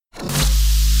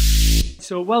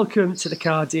So welcome to the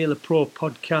Car Dealer Pro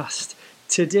podcast.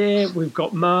 Today we've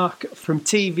got Mark from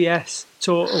TVS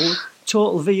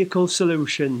Total Vehicle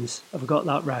Solutions. Have I got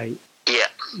that right? Yeah,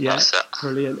 that's it.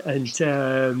 Brilliant. And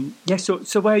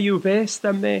so where are you based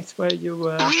then, mate? Where you?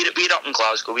 We're up in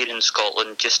Glasgow. We're in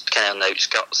Scotland, just kind of on the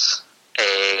outskirts,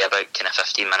 about kind of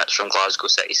 15 minutes from Glasgow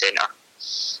city centre.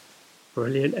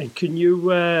 Brilliant. And can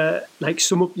you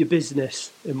sum up your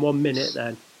business in 1 minute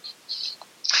then?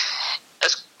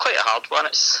 It's quite a hard one.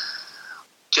 It's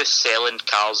just selling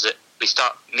cars that we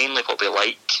start mainly what we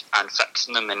like and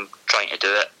fixing them and trying to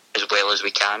do it as well as we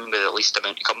can with the least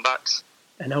amount of comebacks.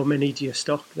 And how many do you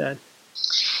stock then?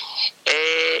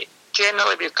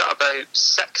 Generally, we've got about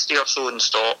 60 or so in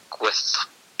stock, with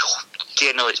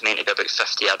generally it's meant to be about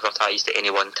 50 advertised at any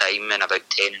one time and about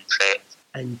 10 in prep.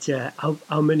 And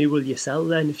how many will you sell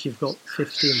then if you've got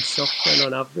 50 in stock then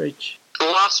on average?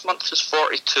 Last month was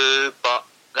 42, but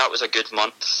that was a good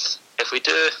month. If we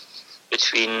do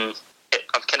between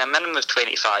kind of minimum of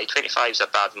 25, 25 is a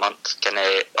bad month, kind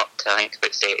of up to I think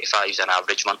about 35 is an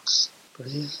average month.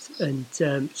 Brilliant.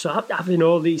 And so having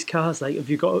all these cars, have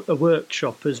you got a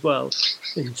workshop as well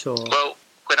in Tor? Well,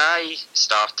 when I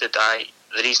started,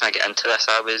 the reason I got into this,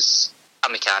 I was a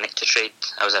mechanic to trade.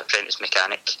 I was an apprentice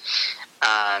mechanic,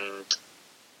 and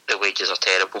the wages are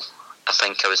terrible. I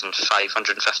think I was in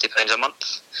 £550 a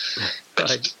month, which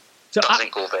right. So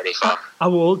doesn't go very far.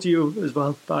 How old are you as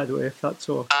well, by the way, if that's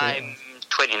okay? I'm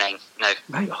 29 now.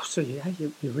 Right, so yeah,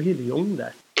 you're really young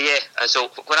then. Yeah, so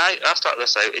when I started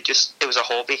this out, it was a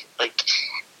hobby.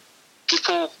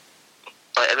 People,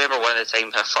 I remember one of the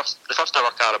time, the first ever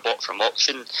car I bought from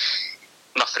auction,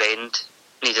 my friend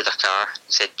needed a car.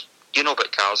 He said, "You know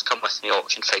about cars, come with me to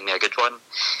auction, find me a good one."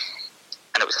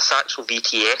 And it was a Saxo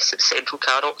VTS at Central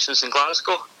Car Auctions in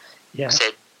Glasgow. Yeah. I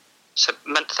said, "It's a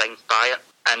mint thing, buy it."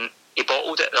 And he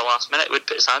bottled it at the last minute, would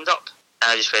put his hand up.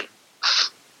 And I just went,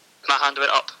 my hand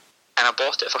went up. And I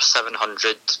bought it for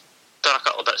 700, done a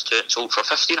couple of bits to it, sold for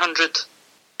 1,500.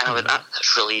 And I went,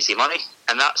 that's really easy money.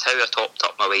 And that's how I topped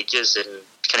up my wages and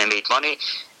kind of made money.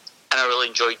 And I really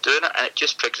enjoyed doing it. And it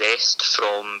just progressed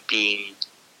from being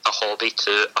a hobby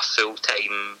to a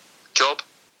full-time job.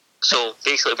 So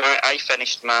basically, when I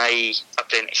finished my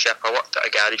apprenticeship, I worked at a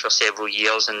garage for several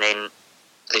years, and then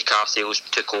the car sales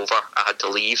took over. I had to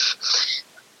leave.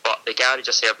 But the garage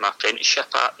I served my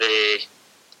apprenticeship at, the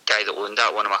guy that owned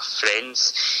that, one of my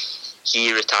friends,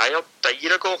 he retired a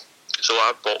year ago. So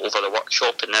I bought over the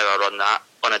workshop, and now I run that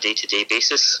on a day-to-day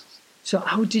basis. So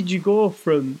how did you go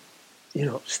from,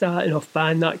 starting off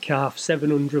buying that car for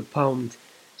 £700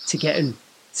 to getting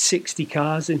 60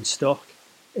 cars in stock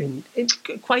in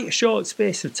quite a short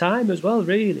space of time as well,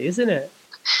 really, isn't it?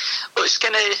 Well,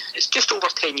 it's just over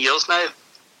 10 years now,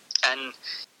 and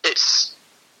it's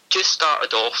just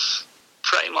started off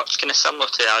pretty much kind of similar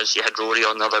to as you had Rory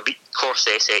on the other week,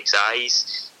 Corsa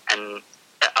SXIs, and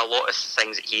a lot of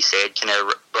things that he said kind of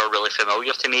were really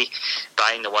familiar to me,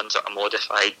 buying the ones that are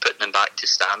modified, putting them back to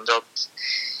standard.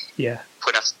 Yeah.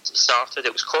 When I started,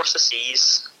 it was Corsa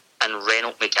Cs and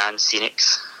Renault Megane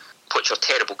Scenics, which are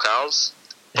terrible cars,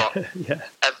 but yeah.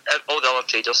 All the other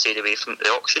traders stayed away from the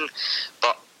auction,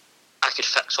 but I could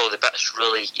fix all the bits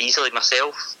really easily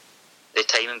myself. The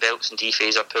timing belts and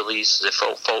dephaser pulleys, the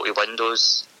faulty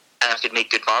windows, and I could make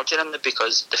good margin in them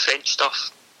because the French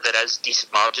stuff, there is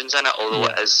decent margins in it, although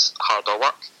it is harder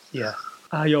work. Yeah,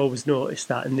 I always noticed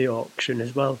that in the auction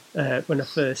as well. When I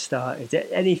first started,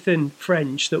 anything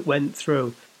French that went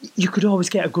through, you could always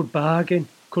get a good bargain,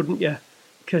 couldn't you?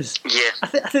 Because I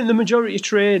think the majority of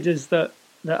traders that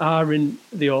are in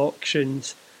the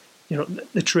auctions,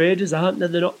 the traders aren't they?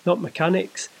 They're not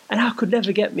mechanics, and I could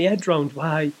never get my head round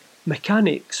why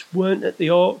mechanics weren't at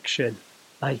the auction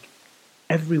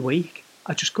every week.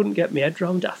 I just couldn't get my head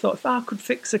round it. I thought if I could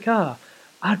fix a car,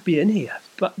 I'd be in here,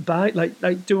 but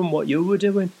doing what you were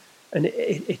doing, and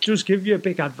it does give you a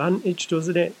big advantage,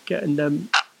 doesn't it? Getting them.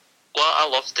 Well, I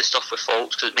loved the stuff with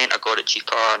faults because it meant I got it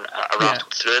cheaper and I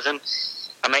rattled through them.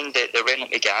 I mind the Renault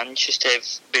Megane used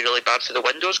to be really bad for the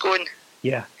windows going.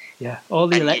 Yeah. All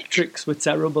the electrics were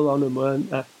terrible on them, weren't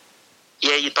they?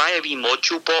 Yeah, you'd buy a wee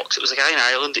module box. It was a guy in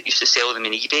Ireland that used to sell them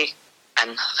on eBay, and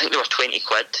I think they were 20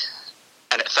 quid,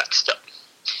 and it fixed it.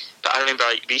 But I remember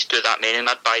we used to do that many, and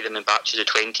I'd buy them in batches of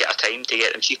 20 at a time to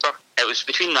get them cheaper. It was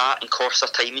between that and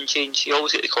Corsa timing chains. You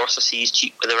always get the Corsa Cs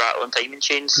cheap with the rattling timing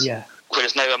chains. Yeah.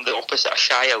 Whereas now I'm the opposite. I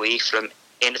shy away from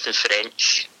anything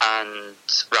French and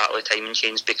rattling timing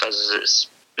chains because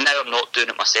now I'm not doing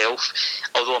it myself.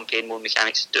 Although I'm paying more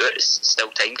mechanics to do it, it's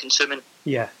still time consuming.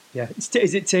 Yeah.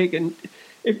 Is it taking?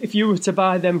 If you were to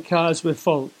buy them cars with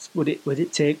faults, would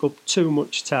it take up too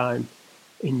much time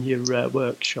in your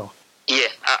workshop? Yeah,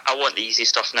 I want the easy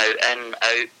stuff now, in,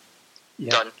 out,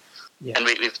 done. Yeah. And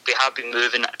we have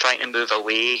been trying to move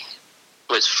away.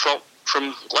 Was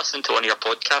from listening to one of your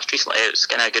podcasts recently, it's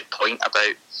kind of a good point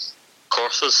about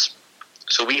Corsas.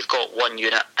 So we've got one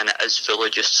unit, and it is full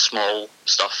of just small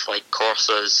stuff like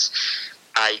Corsas,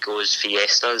 Aigos,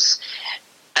 Fiestas.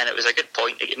 And it was a good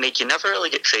point. It made you never really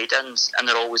get trade-ins, and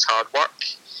they're always hard work.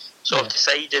 So I've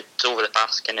decided over the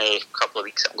past couple of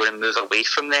weeks I'm going to move away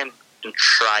from them and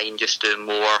try and just do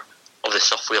more of the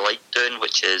stuff we like doing,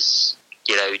 which is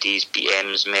your Audis,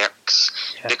 BMs, Mercs,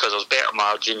 because there's better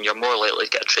margin, you're more likely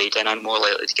to get a trade-in and more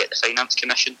likely to get the finance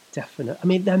commission. Definitely. I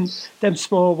mean, them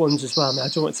small ones as well, I mean, I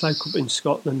don't know what it's like up in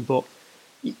Scotland, but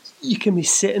you can be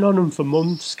sitting on them for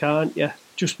months, can't you?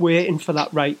 Just waiting for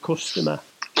that right customer.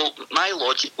 Well, my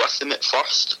logic with them at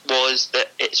first was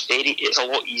that it's a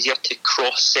lot easier to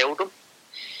cross-sell them.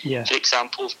 Yeah. For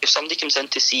example, if somebody comes in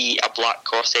to see a black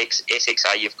Cortex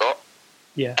SXI you've got,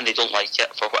 and they don't like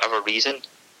it for whatever reason,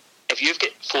 if you've got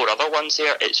 4 other ones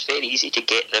there, it's very easy to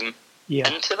get them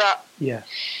into that. Yeah.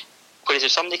 Whereas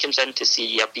if somebody comes in to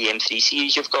see a BM3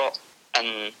 series you've got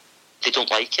and they don't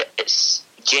like it, it's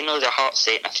generally their heart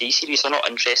set in a 3 series. They're not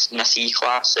interested in a C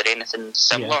class or anything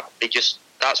similar. They just,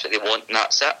 that's what they want and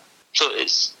that's it. So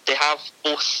they have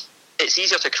both. It's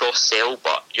easier to cross-sell,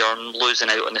 but you're losing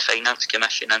out on the finance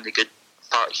commission and the good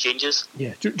part exchanges.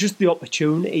 Yeah, just the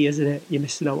opportunity, isn't it? You're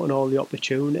missing out on all the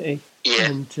opportunity. Yeah.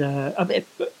 And I mean,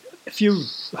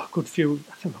 a good few,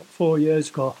 I think about 4 years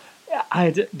ago, I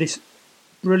had this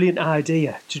brilliant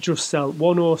idea to just sell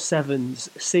 107s,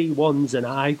 C1s and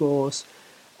Aigos,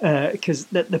 because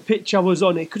the pitch I was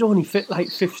on, it could only fit like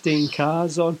 15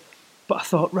 cars on. But I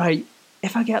thought, right,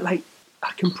 if I get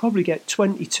I can probably get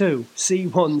 22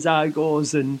 C1s,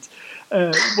 Aigos and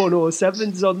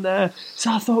 107s on there.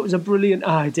 So I thought it was a brilliant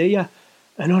idea.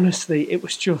 And honestly, it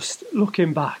was just,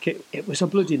 looking back, it was a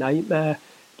bloody nightmare.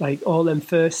 Like all them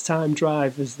first-time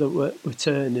drivers that were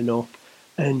turning up.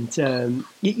 And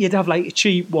you'd have like a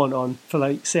cheap one on for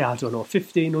like, say, I don't know,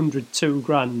 1,500,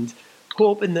 $2,000,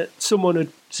 hoping that someone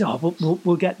would say, oh,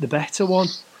 we'll get the better one.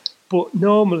 But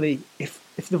normally, if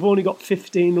they've only got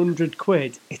 1,500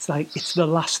 quid, it's like it's the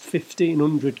last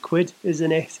 1,500 quid,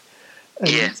 isn't it?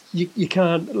 And you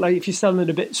can't, like, if you're selling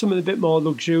something a bit more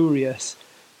luxurious,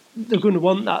 they're going to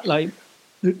want that, like,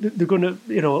 they're going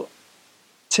to,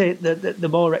 take the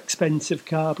more expensive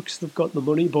car because they've got the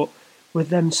money. But with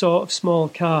them sort of small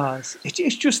cars,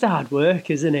 it's just hard work,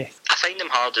 isn't it? I find them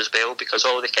hard as well because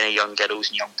all the kind of young girls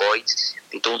and young boys,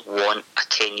 they don't want a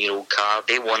 10-year-old car.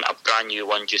 They want a brand new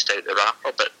one just out the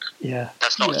wrapper, but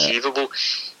that's not achievable.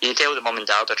 You tell the mum and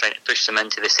dad are trying to push them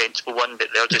into the sensible one, but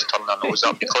they're just turning their nose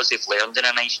up because they've learned in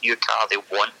a nice new car. They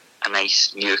want a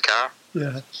nice new car.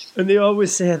 Yeah, and they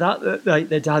always say that like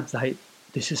their dad's like,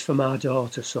 this is for my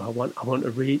daughter, so I want I want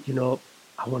a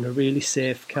really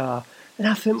safe car. And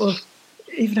I think, well,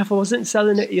 even if I wasn't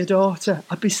selling it to your daughter,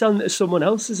 I'd be selling it to someone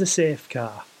else as a safe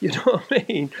car. You know what I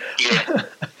mean? Yeah.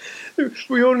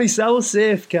 We only sell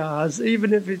safe cars,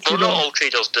 even if it's... Well, not all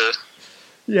traders do.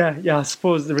 Yeah, I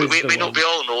suppose there is. We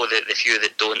all know that the few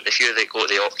that don't, the few that go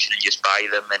to the auction and just buy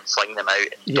them and fling them out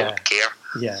and don't care.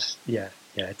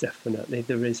 Yeah, definitely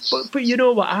there is. But you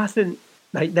know what, I think,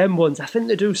 like them ones, I think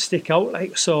they do stick out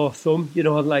like a sore thumb,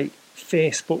 on like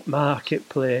Facebook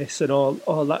Marketplace and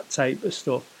all that type of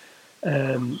stuff.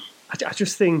 I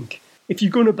just think if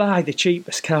you're going to buy the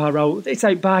cheapest car out, it's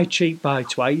like buy cheap, buy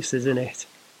twice, isn't it?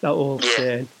 That old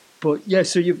saying. But yeah,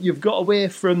 so you've got away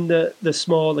from the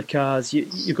smaller cars.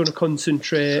 You're going to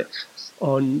concentrate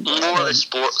on more the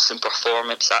sports and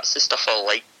performance. That's the stuff I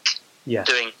like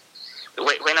doing.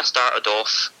 When I started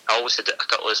off, I always had a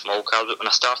couple of small cars, but when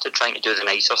I started trying to do the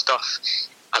nicer stuff,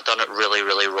 I'd done it really,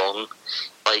 really wrong.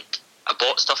 Like, I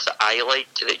bought stuff that I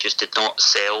liked that just did not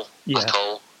sell at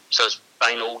all. So I was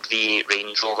buying old V8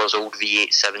 Range Rovers, old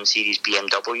V8 7 Series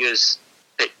BMWs.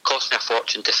 It cost me a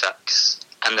fortune to fix,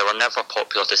 and they were never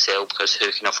popular to sell because who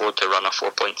can afford to run a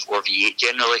 4.4 V8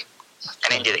 generally?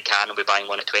 And anybody that can will be buying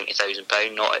one at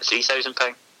 £20,000, not at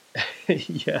 £3,000.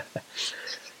 Yeah.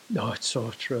 No, it's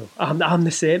so true. I'm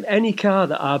the same. Any car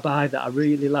that I buy that I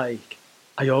really like,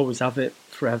 I always have it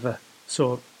forever.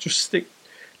 So just stick.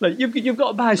 Like you've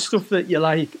got to buy stuff that you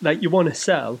like you want to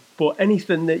sell, but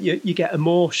anything that you get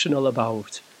emotional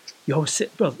about, you always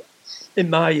sit. Well, in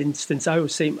my instance, I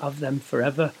always seem to have them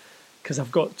forever because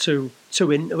I've got too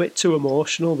into it, too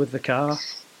emotional with the car.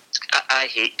 I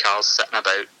hate cars sitting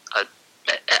about.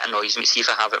 It annoys me. See if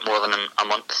I have it more than a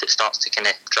month, it starts to kind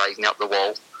of drive me up the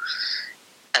wall.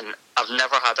 And I've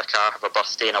never had a car have a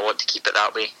birthday, and I want to keep it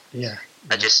that way.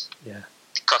 I just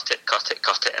cut it,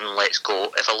 and let's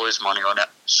go. If I lose money on it,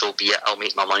 so be it. I'll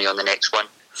make my money on the next one.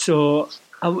 So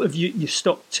out of your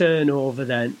stock turnover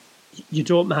then, you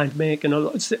don't mind making a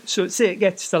lot. So say it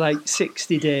gets to like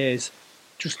 60 days,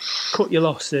 just cut your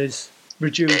losses,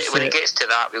 reduce it. When it gets to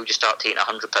that, we'll just start taking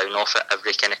 £100 off it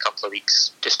every kind of couple of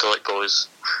weeks, just till it goes.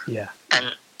 Yeah.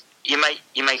 And you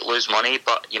might lose money,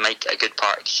 but you might get a good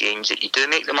part exchange that you do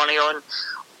make the money on,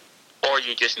 or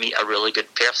you just meet a really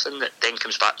good person that then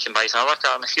comes back and buys another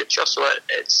car in the future. So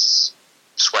it's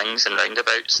swings and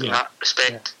roundabouts in that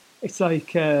respect. Yeah. It's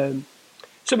like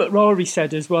something Rory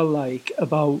said as well, like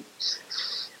about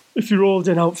if you're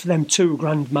holding out for them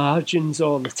 £2,000 margins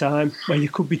all the time, where you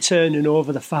could be turning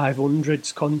over the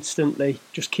 500s constantly,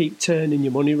 just keep turning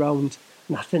your money round.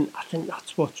 And I think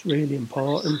that's what's really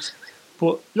important.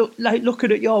 But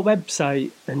looking at your website,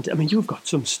 and I mean, you've got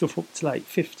some stuff up to like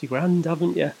 50 grand,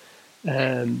 haven't you?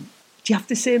 Do you have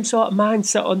the same sort of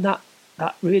mindset on that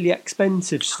really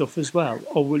expensive stuff as well,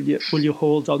 or will you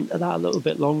hold on to that a little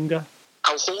bit longer?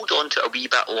 I'll hold on to it a wee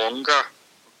bit longer,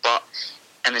 but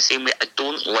in the same way, I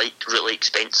don't like really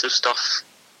expensive stuff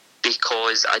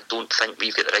because I don't think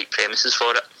we've got the right premises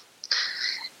for it.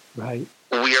 Right.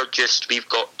 We've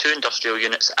got 2 industrial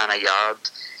units and a yard.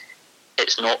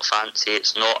 It's not fancy.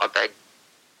 It's not a big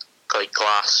like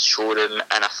glass showroom,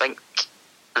 and I think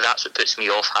that's what puts me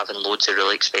off having loads of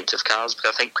really expensive cars,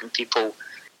 because I think when people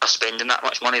are spending that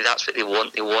much money, that's what they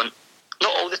want. They want,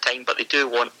 not all the time, but they do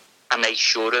want a nice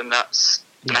showroom. I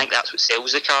think that's what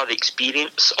sells the car, the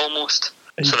experience almost.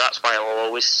 So that's why I'll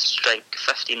always strike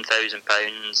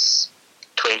 £15,000,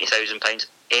 £20,000.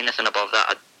 Anything above that,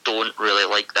 I don't really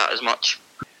like that as much.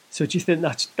 So do you think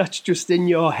that's just in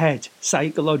your head,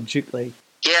 psychologically?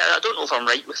 Yeah, I don't know if I'm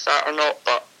right with that or not,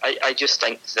 but I just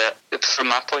think that from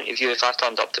my point of view, if I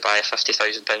turned up to buy a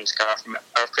 £50,000 car from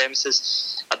our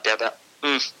premises, I'd be a bit,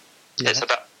 it's a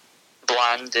bit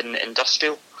bland and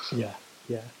industrial. Yeah.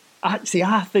 I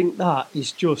think that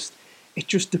is just, it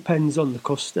just depends on the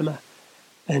customer.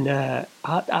 And I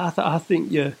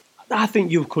think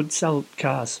you could sell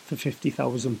cars for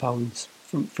 £50,000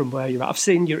 from where you're at. I've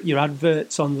seen your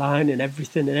adverts online and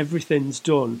everything's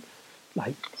done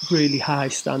like really high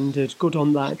standard, good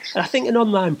online. And I think an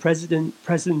online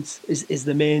presence is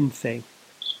the main thing.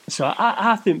 So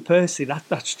I think personally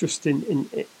that's just in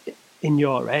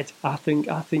your head. I think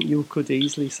you could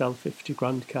easily sell 50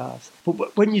 grand cars.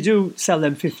 But when you do sell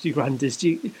them 50 granders, do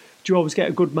you always get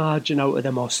a good margin out of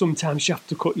them, or sometimes you have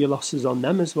to cut your losses on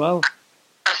them as well?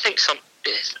 I think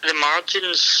the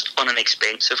margins on an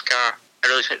expensive car, I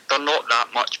really think they're not that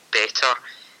much better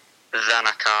than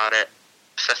a car at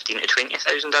 15 to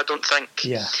 20,000. I don't think.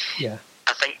 Yeah.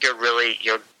 I think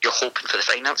you're hoping for the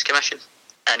finance commission,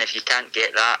 and if you can't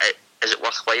get that, is it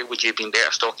worthwhile? Would you have been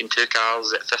better stocking 2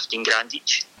 cars at 15 grand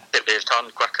each that would have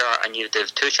turned quicker, and you'd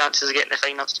have 2 chances of getting the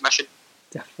finance commission?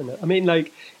 Definitely. I mean,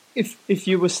 like if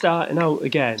you were starting out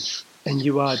again and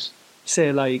you had,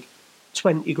 say, like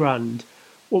 20 grand,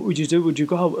 what would you do? Would you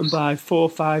go out and buy 4 or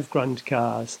 5 grand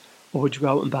cars, or would you go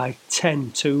out and buy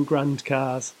 10 2-grand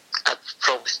cars? I'd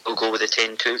probably still go with the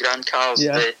 10 2-grand cars.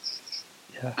 Yeah.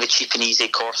 The cheap and easy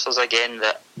Corsas again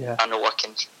that I know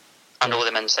I know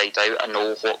them inside out. I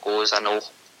know what goes. I know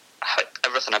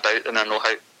everything about them. I know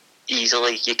how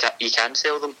easily you can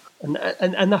sell them.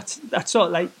 And that's sort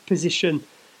of like position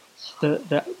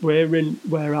that we're in,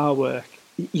 where I work.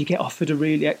 You get offered a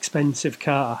really expensive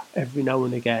car every now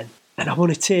and again, and I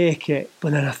want to take it,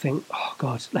 but then I think, oh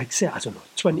God, like say, I don't know,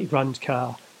 20 grand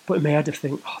car, but in my head I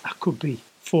think, oh, that could be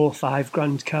 4 or 5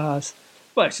 grand cars.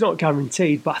 Well, it's not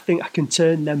guaranteed, but I think I can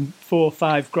turn them 4 or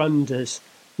 5 granders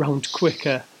round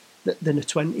quicker than a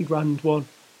 20 grand one.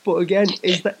 But again,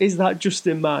 is that just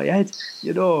in my head?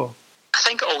 You know, I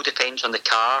think it all depends on the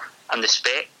car and the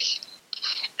spec.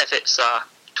 If it's a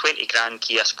 20 grand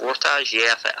Kia Sportage,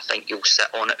 I think you'll sit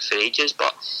on it for ages.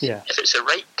 But if it's the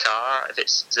right car, if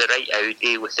it's the right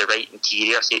Audi with the right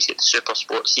interior, say it's got the super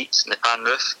sport seats and the pan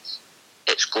roof,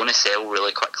 it's going to sell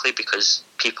really quickly because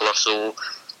people are so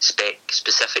spec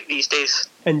specific these days.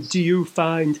 And do you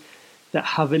find that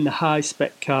having the high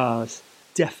spec cars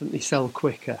definitely sell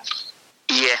quicker?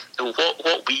 Yeah,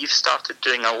 what we've started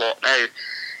doing a lot now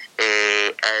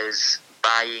is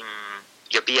buying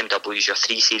your BMWs, your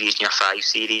 3 Series and your 5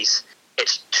 Series.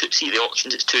 See the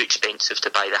auctions, it's too expensive to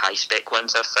buy the high spec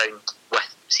ones. I've found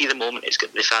see the moment it's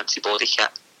got the fancy body kit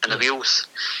and the wheels,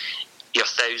 you're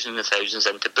thousands and thousands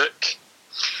into book.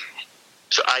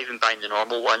 So I've been buying the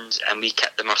normal ones and we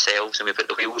kit them ourselves and we put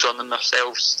the wheels on them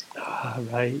ourselves. Ah,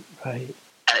 right. And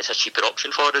it's a cheaper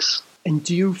option for us. And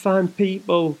do you find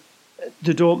people,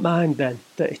 they don't mind then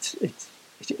that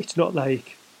it's not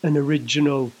like an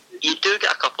original, you do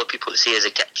get a couple of people that say, is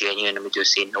the kit genuine, and we do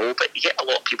say no, but you get a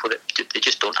lot of people that they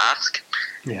just don't ask.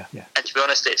 Yeah, yeah. And to be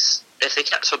honest, if the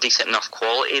kits are decent enough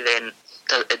quality, then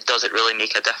does it really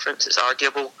make a difference? It's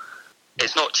arguable.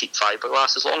 It's not cheap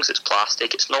fiberglass. As long as it's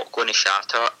plastic, it's not going to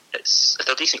shatter. If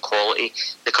they're decent quality,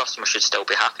 the customer should still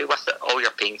be happy with it. All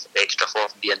you're paying extra for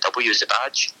from BMW is a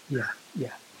badge. Yeah,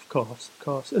 of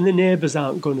course. And the neighbours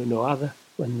aren't going to know either.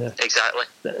 Exactly.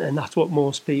 And that's what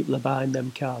most people are buying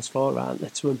them cars for, aren't they?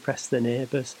 To impress their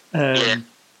neighbours. And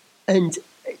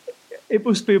it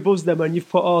must be a buzz then when you've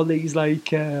put all these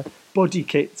body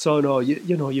kits on, or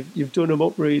you've done them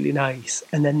up really nice,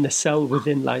 and then they sell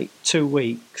within 2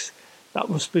 weeks. That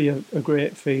must be a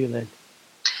great feeling.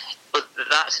 But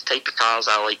that's the type of cars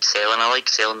I like selling. I like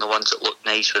selling the ones that look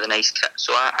nice with a nice kit.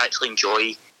 So I actually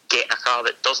enjoy getting a car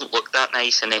that doesn't look that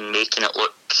nice and then making it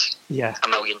look $1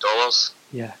 million.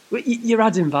 Yeah, but you're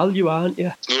adding value, aren't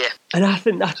you? Yeah. And I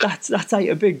think that's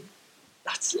a big.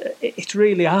 It's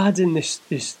really hard in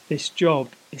this job.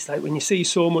 It's like when you see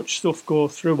so much stuff go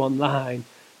through online,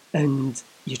 and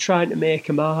you're trying to make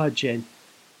a margin,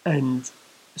 and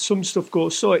some stuff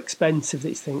goes so expensive that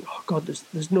you think, oh God,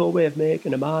 there's no way of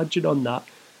making a margin on that.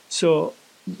 So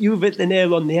you've hit the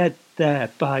nail on the head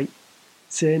there by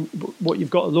saying what you've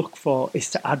got to look for is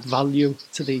to add value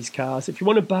to these cars. If you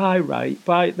want to buy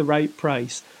at the right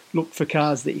price, look for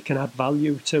cars that you can add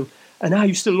value to. And I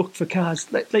used to look for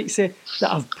cars, like you say,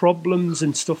 that have problems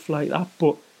and stuff like that.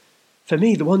 But for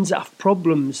me, the ones that have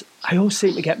problems, I always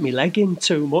seem to get my leg in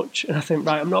too much. And I think,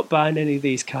 right, I'm not buying any of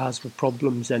these cars with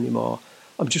problems anymore.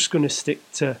 I'm just going to stick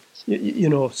to,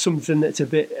 something that's a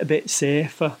bit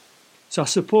safer. So I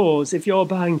suppose if you're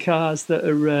buying cars that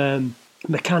are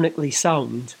mechanically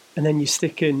sound, and then you're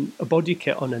sticking a body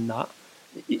kit on and that,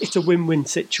 it's a win-win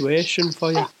situation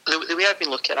for you. The way I've been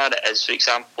looking at it is, for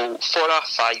example, for a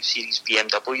 5 Series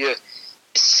BMW,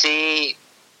 say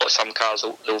some cars,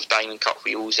 those diamond cut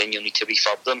wheels, and you'll need to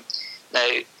refurb them. Now,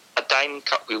 a diamond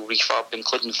cut wheel refurb,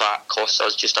 including VAT, costs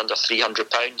us just under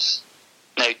 £300.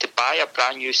 Now, to buy a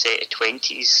brand new set of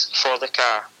 20s for the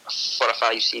car, for a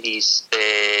 5 Series,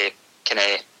 kind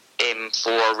of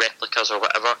M4 replicas or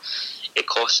whatever, it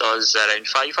costs us around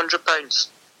 £500.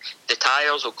 The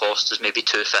tyres will cost us maybe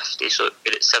 $250, so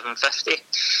we're at $750.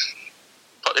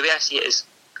 But the way I see it is,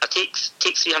 I take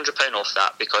 £300 off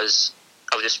that because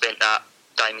I would have spent that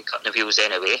diamond cutting the wheels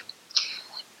anyway.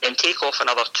 Then take off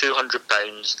another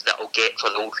 £200 that I'll get for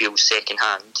the old wheels second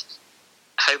hand.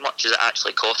 How much does it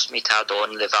actually cost me to add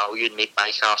on the value and make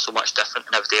my car so much different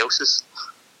than everybody else's?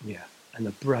 Yeah, and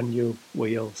the brand new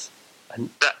wheels.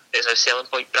 And that is a selling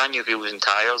point, brand new wheels and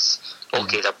tyres.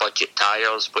 Okay, they're budget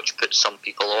tyres, which puts some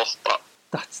people off, but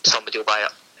somebody will buy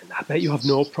it. And I bet you have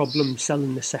no problem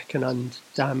selling the second-hand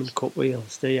diamond cut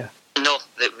wheels, do you? No,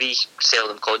 that we sell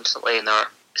them constantly, and they're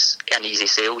an easy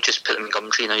sale. Just put them in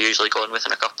Gumtree, and they're usually gone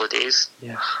within a couple of days.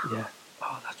 Yeah.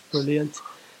 Oh, that's brilliant.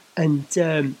 And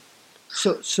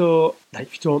so,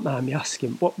 if you don't mind me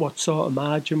asking, what sort of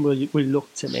margin will you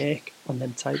look to make on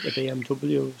them type of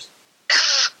BMWs?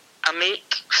 I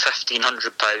make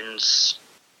 £1,500.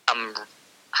 I'm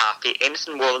happy.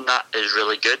 Anything more than that is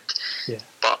really good. Yeah.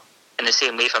 But in the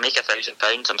same way, if I make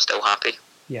 £1,000, I'm still happy.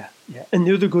 Yeah. And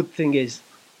the other good thing is,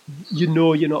 you're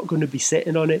not going to be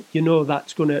sitting on it.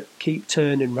 That's going to keep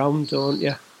turning round, don't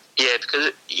you? Yeah,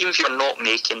 because even if you're not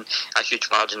making a huge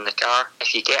margin in the car,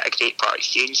 if you get a great part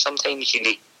exchange, sometimes you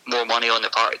make more money on the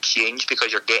part exchange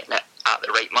because you're getting it at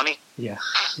the right money. Yeah,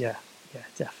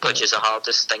 definitely. Which is the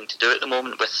hardest thing to do at the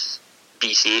moment with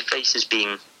BCA prices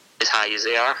being as high as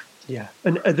they are. Yeah,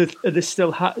 and are they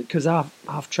still because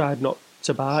I've tried not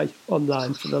to buy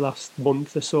online for the last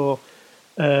month or so,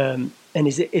 and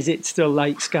is it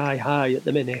still sky high at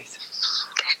the minute?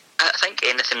 I think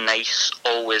anything nice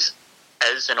always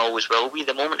is and always will be.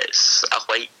 The moment it's a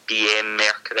white BM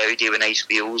Merc Audi with nice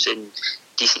wheels and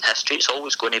decent history, it's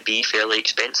always going to be fairly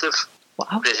expensive. Wow.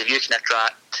 Whereas if you can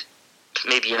attract,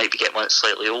 maybe you might be getting one that's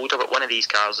slightly older, but one of these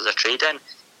cars is a trade-in,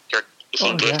 you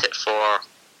can get it for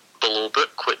below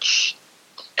book, which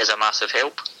is a massive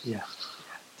help. Yeah,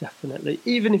 definitely.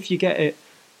 Even if you get it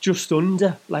just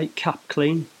under, cap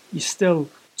clean, you're still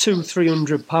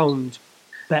 £200-300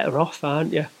 better off,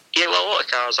 aren't you? Yeah, well, a lot of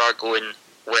cars are going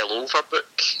well over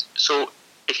book. So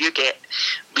if we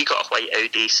got a white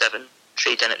Audi A7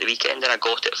 trade-in at the weekend, and I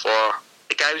got it for,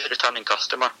 the guy was a returning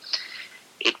customer.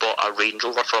 He'd bought a Range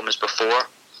Rover from us before,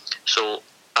 so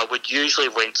I would usually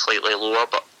have went slightly lower,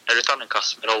 but a returning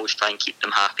customer always try and keep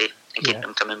them happy and keep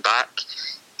them coming back.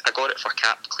 I got it for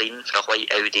cap clean for a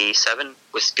white Audi A7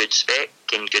 with good spec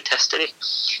and good history.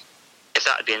 If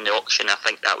that had been in the auction, I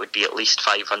think that would be at least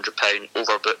 £500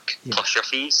 over book plus your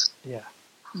fees. Yeah.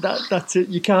 That's it.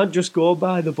 You can't just go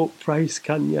by the book price,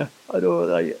 can you? I know,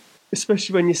 like,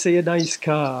 especially when you see a nice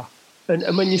car.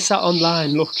 And when you sat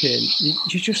online looking,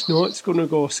 you just know it's going to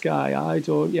go sky high,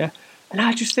 don't you? And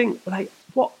I just think, like,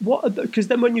 what? Because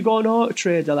then when you go on Auto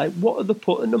Trader, like, what are they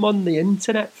putting them on the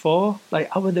internet for? Like,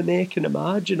 how are they making a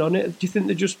margin on it? Do you think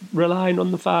they're just relying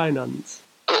on the finance?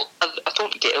 Well, I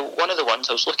don't get it. One of the ones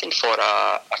I was looking for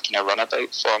a kind of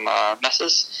runabout for my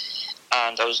missus,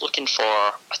 and I was looking for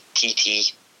a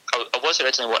TT. I was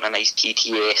originally wanting a nice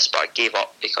TTS, but I gave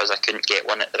up because I couldn't get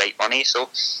one at the right money. So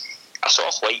I saw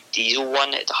a white diesel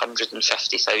one at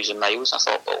 150,000 miles. I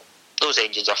thought, well, those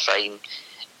engines are fine.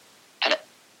 And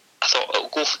I thought it'll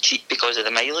go for cheap because of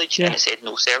the mileage, and it said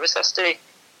no service history.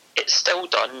 It's still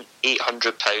done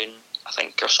 £800, I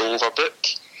think, or so over book.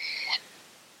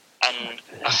 And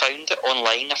I found it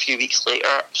online a few weeks later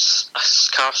at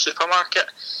a car supermarket,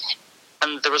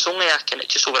 and there was only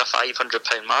just over a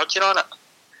 £500 margin on it.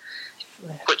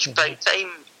 Which by the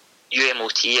time you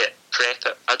MOT it, prep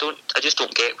it, I just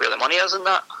don't get where the money is in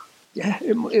that. Yeah,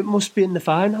 it must be in the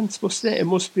finance, mustn't it? It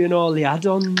must be in all the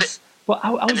add-ons. But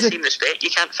in the same respect, you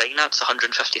can't finance a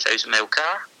 150,000 mile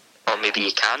car, or maybe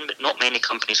you can, but not many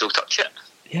companies will touch it.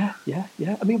 Yeah.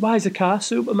 I mean, why is a car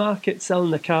supermarket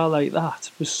selling a car like that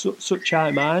with such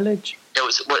high mileage? It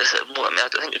was,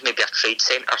 I think it was maybe a trade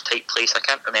centre type place. I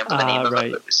can't remember the name of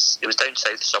it. It was down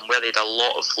south somewhere. They had a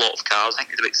lot of cars. I think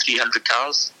they had about 300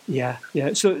 cars. Yeah.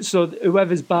 So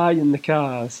whoever's buying the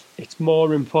cars, it's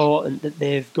more important that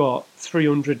they've got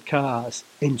 300 cars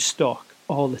in stock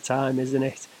all the time, isn't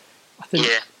it? I think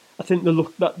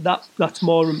that's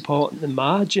more important than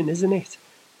margin, isn't it,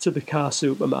 to the car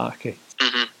supermarket?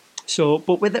 Mm-hmm. So,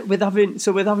 but with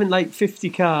having like 50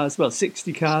 cars,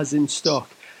 60 cars in stock,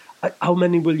 how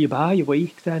many will you buy a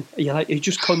week then? Are you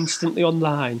just constantly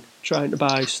online trying to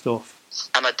buy stuff?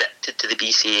 I'm addicted to the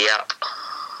BCA app.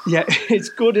 Yeah, it's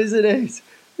good, isn't it?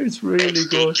 It's really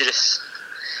good. Dangerous.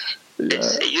 Yeah.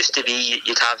 It used to be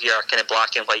you'd have your kind of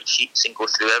black and white sheets and go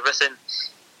through everything,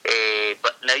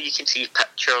 but now you can see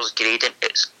pictures, grading.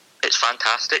 It's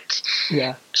fantastic.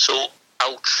 Yeah. So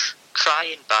I'll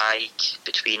try and buy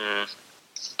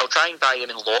them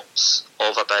in lots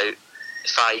of about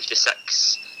 5 to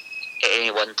 6 at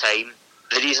any one time.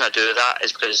 The reason I do that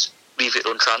is because we've got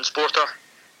our own transporter.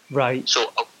 Right.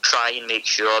 So I'll try and make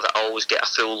sure that I always get a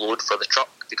full load for the truck,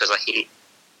 because I hate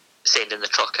sending the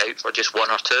truck out for just one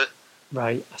or two.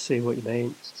 Right, I see what you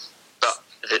mean. But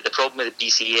the problem with the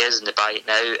BCA is, and the buy it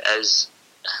now, is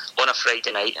on a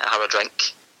Friday night I have a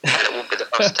drink, and it won't be the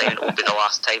first time, it won't be the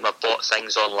last time I've bought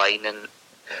things online, and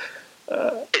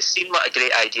it seemed like a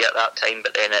great idea at that time,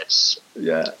 but then it's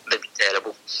been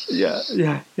terrible. Yeah,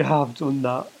 you have done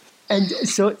that. And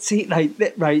so, see,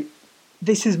 right,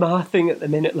 this is my thing at the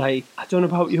minute, like, I don't know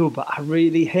about you, but I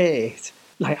really hate,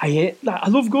 I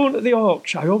love going to the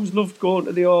auction, I always loved going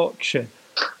to the auction,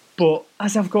 but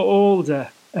as I've got older,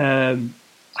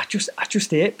 I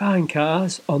just hate buying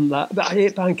cars on that, but I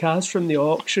hate buying cars from the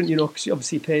auction, because you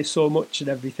obviously pay so much and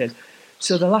everything.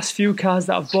 So the last few cars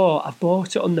that I've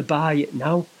bought it on the buy it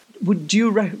now. Would you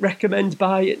recommend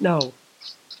buy it now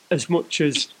as much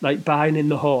as like buying in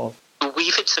the hall?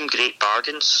 We've had some great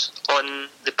bargains on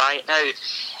the buy it now.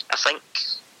 I think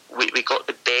we got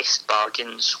the best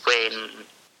bargains when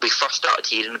we first started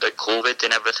hearing about COVID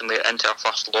and everything. We went into our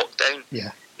first lockdown.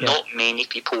 Yeah. Not many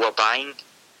people were buying,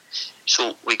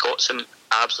 so we got some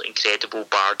absolutely incredible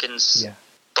bargains. Yeah.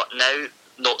 But now,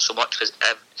 not so much, because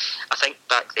I think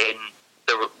back then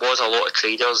there was a lot of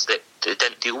traders that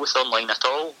didn't deal with online at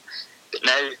all. But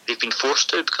now they've been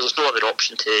forced to, because there's no other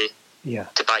option to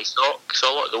buy stock.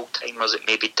 So a lot of the old timers that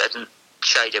maybe didn't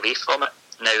shy away from it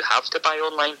now have to buy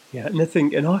online. Yeah, and they're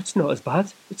thinking, it's not as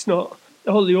bad. It's not.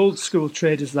 All the old school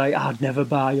traders I'd never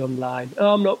buy online.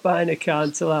 I'm not buying a car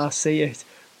until I see it.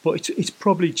 But it's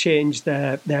probably changed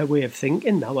their way of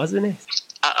thinking now, hasn't it?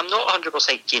 I'm not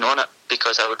 100% keen on it,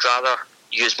 because I would rather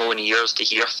use my own ears to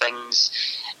hear things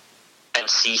and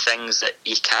see things that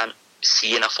you can't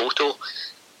see in a photo,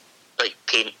 like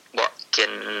paint work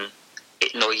and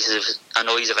a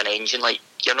noise of an engine. Like,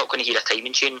 you're not going to hear a time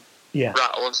machine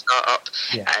rattle and start up,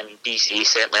 and BCA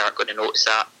certainly aren't going to notice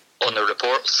that on the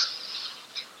reports.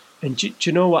 And do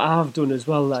you know what I've done as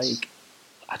well? Like,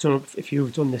 I don't know if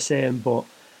you've done the same, but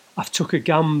I've took a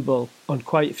gamble on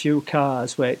quite a few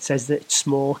cars where it says that it's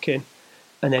smoking,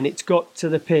 and then it's got to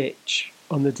the pitch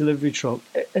on the delivery truck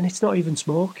and it's not even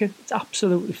smoking. It's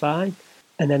absolutely fine.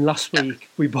 And then last week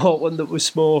we bought one that was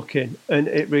smoking, and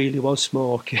it really was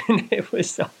smoking.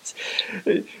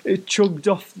 It chugged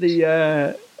off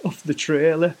the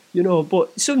trailer,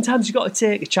 But sometimes you got to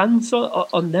take a chance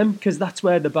on them, because that's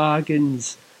where the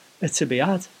bargains to be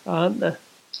had, aren't there?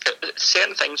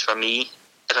 Certain things for me,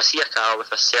 if I see a car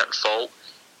with a certain fault,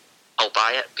 I'll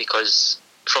buy it because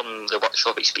from the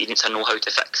workshop experience I know how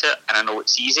to fix it and I know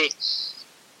it's easy.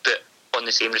 But on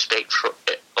the same respect,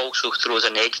 it also throws a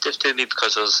negative to me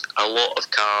because there's a lot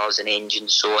of cars and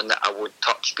engines so on that I won't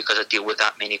touch because I deal with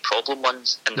that many problem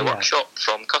ones in the workshop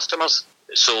from customers.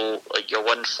 So like your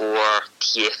 1.4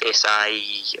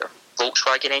 TFSI, your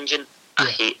Volkswagen engine, I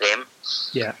hate them.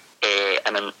 Yeah.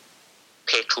 And then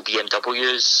petrol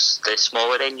BMWs, the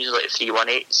smaller engines like the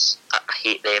 318s, I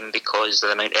hate them because of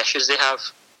the amount of issues they have.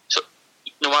 So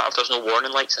no matter if there's no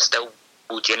warning lights, I still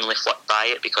will generally flip by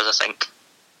it because I think,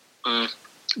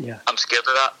 I'm scared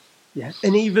of that. Yeah,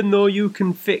 and even though you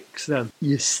can fix them,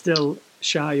 you still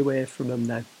shy away from them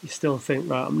then. You still think,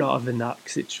 right, I'm not having that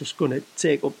because it's just going to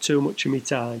take up too much of my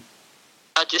time.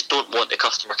 I just don't want the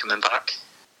customer coming back.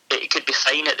 It could be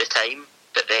fine at the time,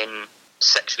 but then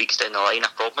 6 weeks down the line, a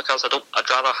problem occurs. I'd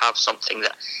rather have something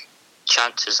that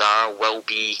chances are will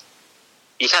be,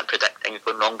 you can't predict things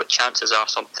going wrong, but chances are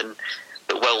something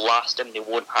that will last them, they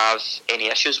won't have any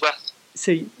issues with.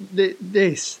 See,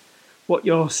 this, what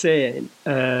you're saying,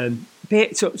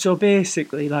 so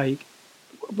basically, like,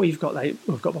 we've got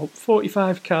about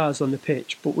 45 cars on the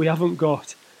pitch, but we haven't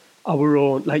got our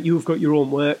own, like you've got your own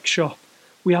workshop.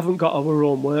 We haven't got our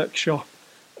own workshop.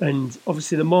 And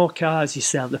obviously the more cars you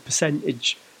sell, the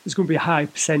percentage, there's going to be a high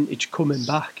percentage coming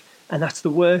back. And that's the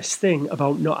worst thing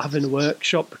about not having a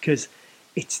workshop because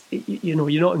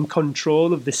you're not in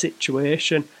control of the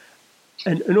situation.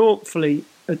 And hopefully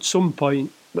at some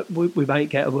point we might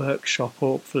get a workshop,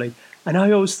 hopefully. And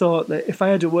I always thought that if I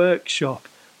had a workshop,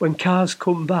 when cars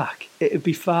come back, it would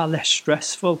be far less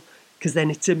stressful because then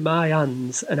it's in my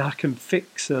hands and I can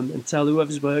fix them and tell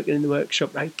whoever's working in the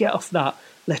workshop, right, get off that,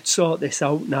 let's sort this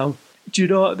out now. Do you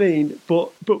know what I mean?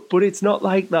 But it's not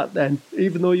like that then.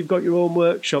 Even though you've got your own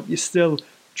workshop, you still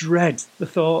dread the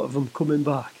thought of them coming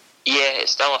back. Yeah,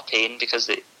 it's still a pain because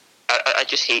I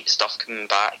just hate stuff coming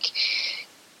back.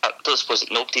 I don't suppose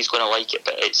that nobody's going to like it,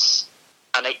 but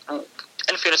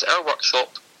in fairness, our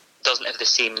workshop doesn't have the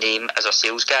same name as our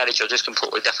sales garage. They're just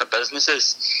completely different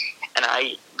businesses. And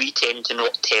we tend to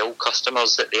not tell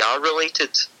customers that they are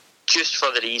related, just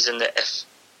for the reason that if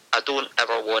a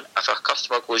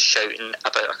customer goes shouting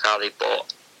about a car they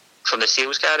bought from the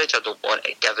sales garage, I don't want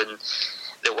it giving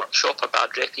the workshop a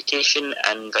bad reputation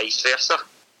and vice versa.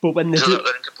 But when they're in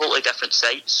completely different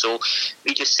sites, so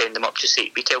we just send them up to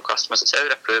say, we tell customers it's our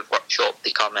approved workshop,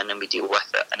 they come in and we deal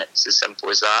with it, and it's as simple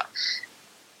as that.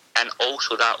 And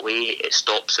also that way it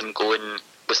stops them going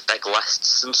with big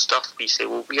lists and stuff. We say,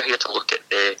 well, we're here to look at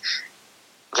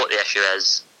what the issue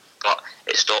is, but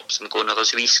it stops them going, oh,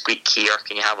 there's a wee squeak here,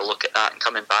 can you have a look at that, and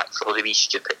coming back for all the wee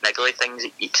stupid niggly things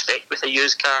that you expect with a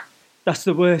used car. That's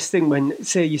the worst thing when,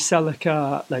 say, you sell a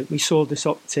car, like we sold this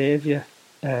Octavia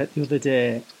the other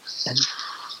day, and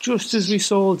just as we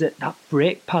sold it, that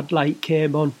brake pad light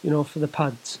came on, for the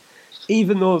pads.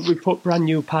 Even though we put brand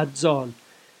new pads on,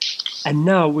 and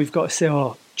now we've got to say,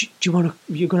 oh, do you want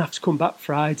to? You're going to have to come back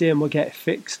Friday and we'll get it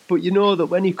fixed. But you know that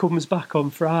when he comes back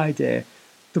on Friday,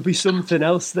 there'll be something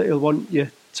else that he'll want you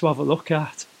to have a look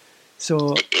at.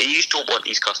 So you just don't want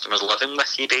these customers living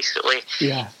with you, basically.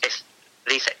 Yeah. If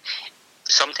they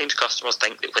sometimes customers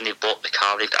think that when they've bought the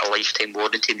car, they've got a lifetime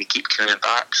warranty and they keep coming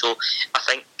back. So I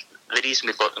think the reason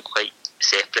we've got them quite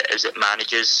separate is it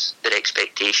manages their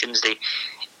expectations. They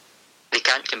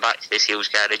can't come back to the sales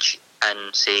garage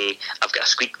and say, I've got a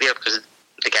squeak there, because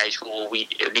the guys go,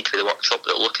 it'll need to be the workshop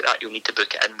that'll look at that, you'll need to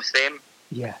book it in with them.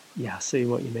 Yeah, I see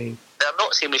what you mean. I'm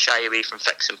not saying we shy away from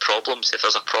fixing problems. If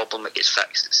there's a problem, it gets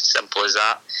fixed. It's as simple as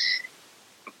that.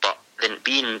 But then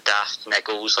being daft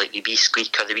niggles, like the wee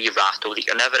squeak or the wee rattle that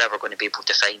you're never ever going to be able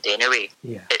to find anyway,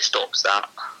 it stops that.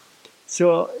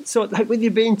 So like with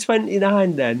you being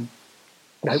 29 then,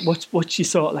 like what's your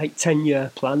sort of like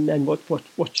 10-year plan then?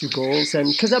 What's your goals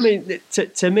then? Because I mean,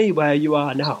 to me, where you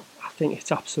are now, I think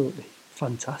it's absolutely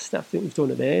fantastic. I think you've done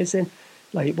amazing.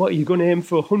 Like, what are you going to aim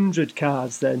for 100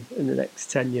 cars then in the next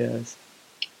 10 years?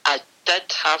 I did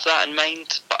have that in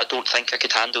mind, but I don't think I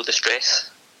could handle the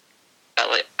stress.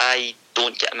 I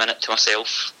don't get a minute to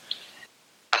myself.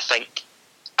 I think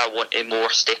I want to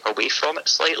more step away from it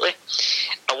slightly.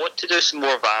 I want to do some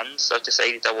more vans. I've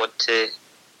decided I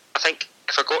think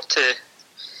if I got to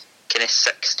kind of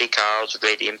 60 cars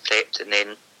ready and prepped and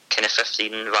then kind of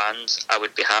 15 vans, I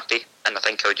would be happy. And I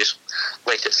think I would just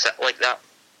let it sit like that.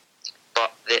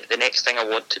 But the next thing I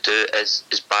want to do is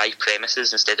buy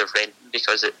premises instead of renting,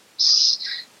 because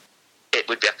it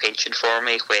would be a pension for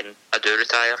me when I do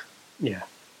retire. Yeah,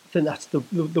 I think that's the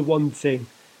one thing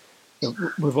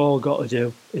we've all got to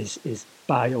do is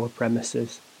buy our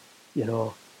premises.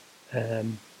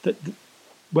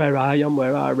 Where I am,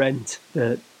 where I rent,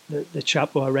 the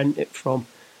chap who I rent it from,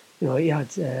 he had,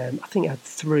 I think he had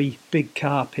 3 big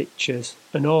car pictures,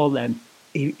 and all them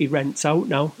he rents out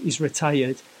now. He's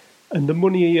retired, and the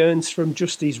money he earns from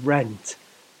just his rent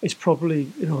is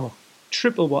probably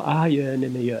triple what I earn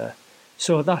in a year.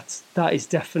 So that is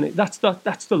definitely that's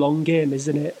the long game,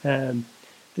 isn't it?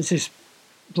 There's this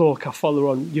bloke I follow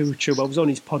on YouTube. I was on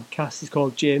his podcast. He's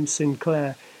called James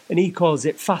Sinclair, and he calls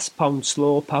it fast pounds,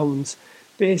 slow pounds.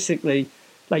 Basically,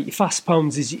 like your fast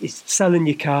pounds is selling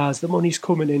your cars, the money's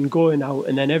coming in, going out,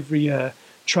 and then every year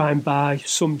try and buy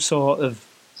some sort of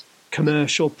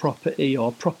commercial property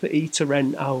or property to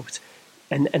rent out.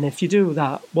 And if you do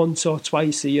that once or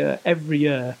twice a year, every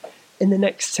year, in the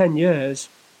next 10 years,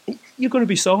 you're going to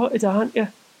be sorted, aren't you?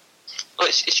 Well,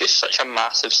 it's just such a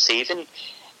massive saving.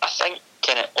 I think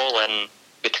kind of all in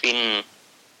between,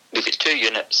 we've got 2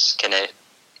 units, kind of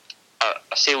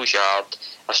a sales yard,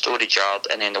 a storage yard,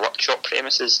 and then the workshop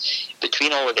premises.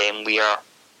 Between all of them, we are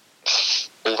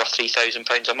over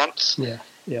 £3,000 a month.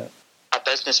 Yeah. A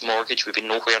business mortgage would be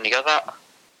nowhere near that,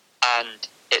 and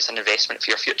it's an investment for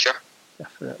your future.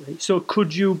 Definitely. So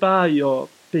could you buy your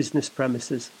business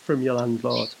premises from your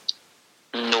landlord?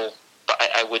 No, but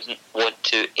I wouldn't want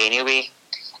to anyway.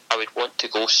 I would want to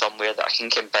go somewhere that I can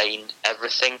combine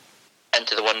everything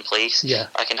into the one place. Yeah.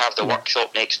 I can have the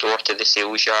workshop next door to the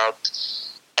sales yard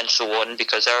and so on,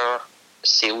 because our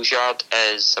sales yard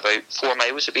is about 4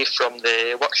 miles away from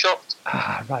the workshop.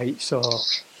 Ah, right. So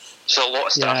a lot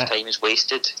of staff time is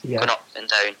wasted going up and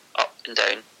down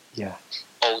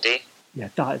all day. Yeah,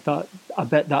 that I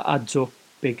bet that adds up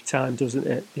big time, doesn't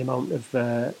it? The amount of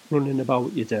running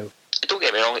about you do. Don't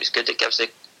get me wrong, it's good. It gives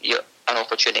you an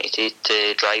opportunity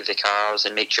to drive the cars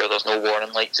and make sure there's no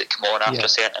warning lights that come on after a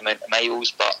certain amount of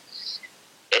miles, but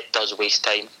it does waste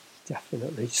time.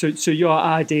 Definitely. So your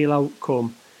ideal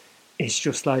outcome is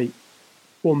just like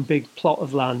one big plot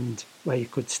of land where you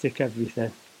could stick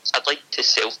everything. I'd like to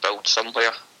self-build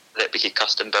somewhere that we could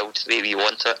custom build the way we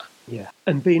want it. Yeah,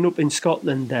 and being up in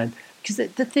Scotland then, because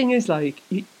the thing is, like,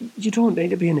 you don't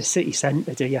need to be in a city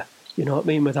centre, do you? You know what I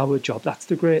mean? With our job, that's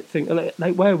the great thing.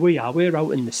 Like where we are, we're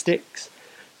out in the sticks.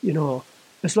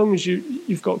 As long as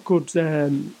you've got good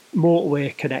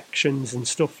motorway connections and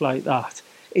stuff like that.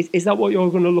 Is that what you're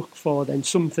going to look for then?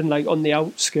 Something like on the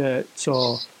outskirts,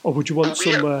 or would you want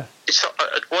somewhere?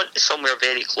 I'd want somewhere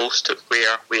very close to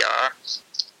where we are.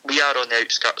 We are on the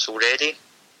outskirts already,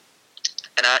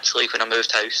 and actually, when I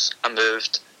moved house, I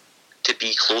moved to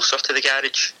be closer to the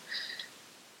garage.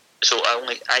 So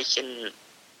I can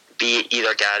be at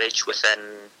either garage within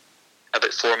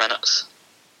about 4 minutes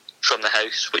from the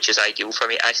house, which is ideal for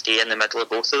me. I stay in the middle of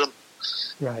both of them.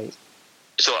 Right.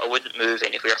 So I wouldn't move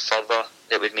anywhere further.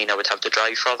 That would mean I would have to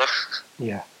drive further.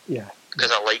 Yeah.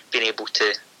 Because I like being able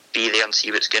to be there and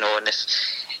see what's going on.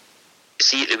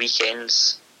 See at the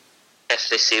weekends, if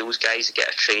the sales guys get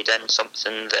a trade-in,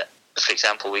 something that, for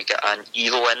example, we get an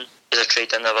Evo in as a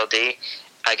trade-in the other day,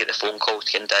 I get the phone call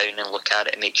to come down and look at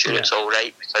it and make sure it's all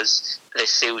right, because the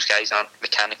sales guys aren't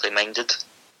mechanically minded,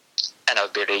 and I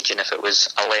would be raging if it was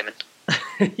a lemon.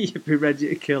 You'd be ready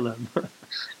to kill them.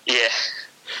 Yeah.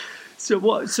 So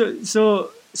what?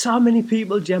 So how many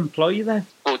people do you employ then?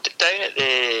 Well, down at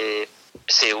the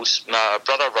sales, my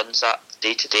brother runs that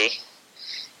day to day,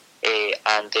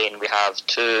 and then we have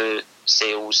 2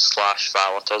 sales /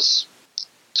 valeters.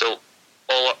 So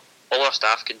all our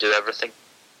staff can do everything.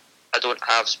 I don't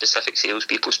have specific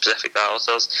salespeople, specific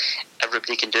valeters.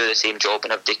 Everybody can do the same job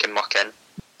and everybody can muck in.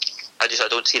 I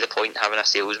don't see the point in having a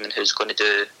salesman who's can't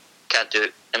do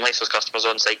it unless there's customers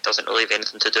on site, doesn't really have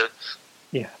anything to do.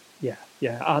 Yeah.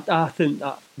 I think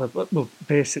that, well,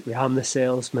 basically I'm the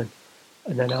salesman,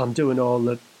 and then I'm doing all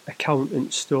the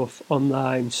accountant stuff,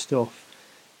 online stuff,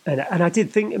 and I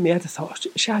did think in my head, I thought,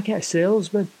 should I get a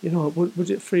salesman? Would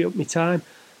it free up my time?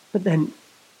 But then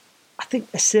I think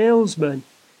a salesman,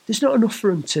 there's not enough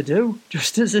for him to do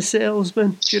just as a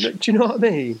salesman. Do you know what I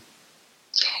mean?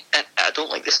 And I don't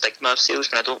like the stigma of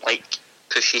salesmen. I don't like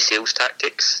pushy sales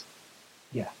tactics.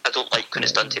 Yeah. I don't like when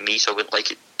it's done to me, so I wouldn't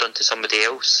like it done to somebody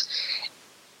else.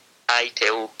 I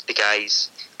tell the guys,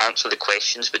 answer the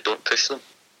questions, but don't push them.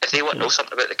 If they want to know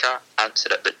something about the car, answer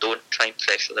it, but don't try and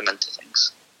pressure them into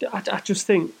things. I just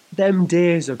think them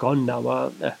days are gone now,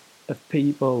 aren't they? Of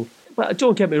people. Well,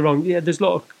 don't get me wrong. Yeah, there's a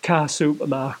lot of car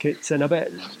supermarkets, and I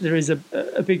bet there is a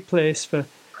big place for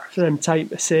them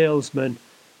type of salesmen.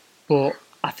 But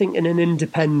I think in an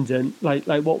independent, like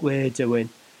what we're doing,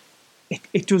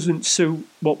 it doesn't suit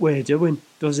what we're doing,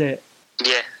 does it?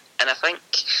 Yeah, and I think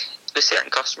with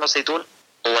certain customers, they don't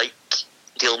like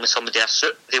dealing with somebody in a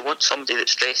suit. They want somebody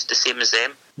that's dressed the same as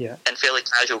them, in fairly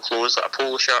casual clothes, like a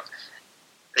polo shirt.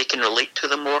 They can relate to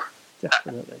them more.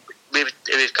 Definitely.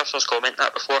 We've customers comment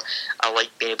that before. I like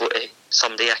being able to,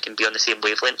 someday I can be on the same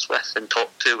wavelengths with and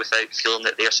talk to without feeling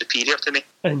that they're superior to me.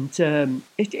 And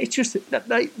it's just,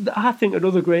 like, I think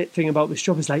another great thing about this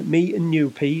job is like meeting new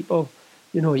people.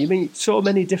 You know, you meet so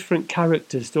many different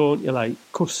characters, don't you, like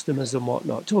customers and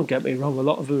whatnot. Don't get me wrong, a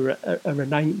lot of them are a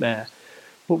nightmare.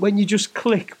 But when you just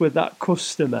click with that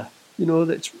customer, you know,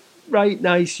 that's right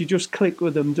nice, you just click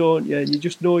with them, don't you? And you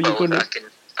just know you're going to...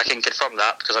 I can confirm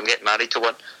that because I'm getting married to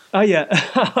one. Oh, yeah.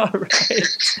 All right.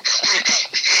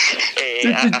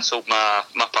 I sold my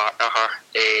partner her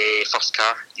first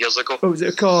car years ago. Oh, was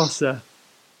it a Corsa?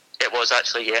 It was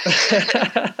actually, yeah.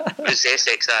 It was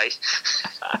SXI.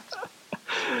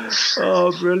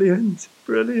 Oh, brilliant.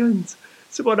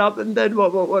 So what happened then?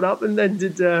 What happened then?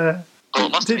 Did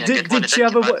she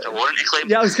have a warranty claim?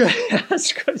 Yeah, I was going to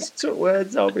ask. I took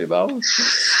words out of my mouth.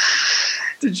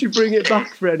 Did she bring it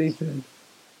back for anything?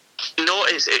 No,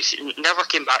 it never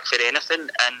came back for anything,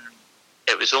 and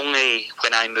it was only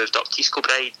when I moved up to East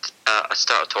Kilbride, I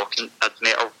started talking. I'd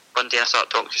met her one day and I started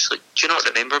talking. She's like, "Do you not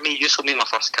remember me? You sold me my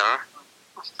first car."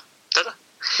 Did I?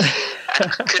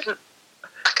 And I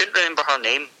couldn't remember her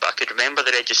name, but I could remember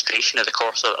the registration of the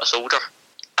Corsa that I sold her,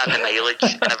 and the mileage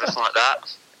and everything like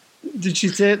that. Did she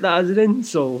take that as an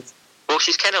insult? Well,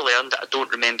 she's kind of learned that I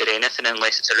don't remember anything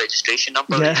unless it's a registration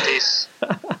number these days.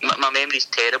 My memory's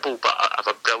terrible, but I have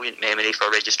a brilliant memory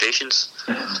for registrations.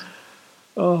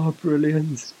 Oh,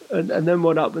 brilliant. And then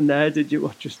what happened there? Did you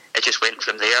just... It just went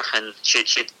from there, and she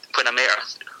when I met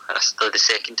her the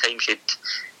second time, she'd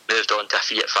moved on to a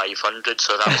Fiat 500,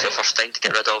 so that was the first thing to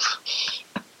get rid of.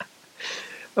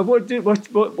 And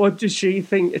what does she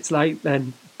think it's like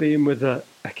then, being with a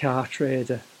car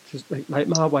trader? Just like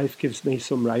my wife gives me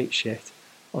some right shit.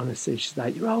 Honestly, she's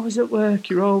like, "You're always at work.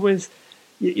 You're always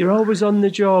on the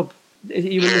job. Are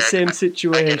you in the same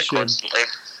situation?" I get it constantly.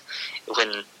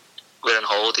 When we're on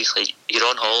holidays, like, you're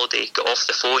on holiday, get off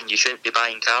the phone. You shouldn't be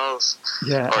buying cars.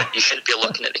 Yeah. Or you shouldn't be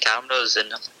looking at the cameras.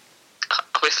 And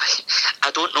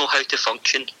I don't know how to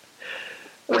function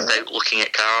without looking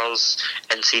at cars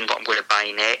and seeing what I'm going to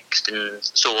buy next and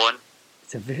so on.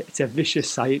 It's a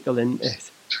vicious cycle, isn't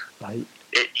it? Like.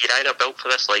 You're either built for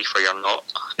this life or you're not.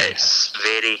 It's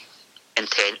very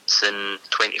intense and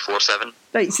 24/7.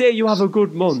 Like, say you have a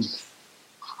good month.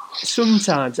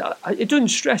 Sometimes it doesn't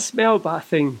stress me out, but I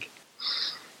think,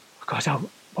 God,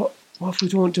 what if we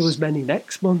don't do as many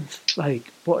next month?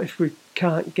 Like, what if we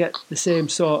can't get the same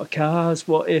sort of cars?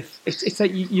 What if it's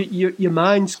like your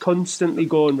mind's constantly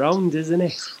going round, isn't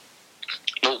it?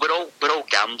 Well, we're all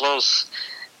gamblers,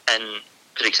 and.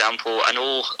 For example, I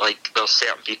know, like, there's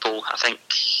certain people, I think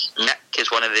Nick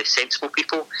is one of the sensible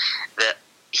people, that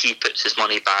he puts his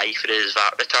money by for his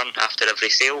VAT return after every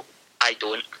sale. I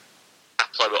don't. I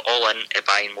plough it all in to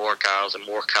buying more cars,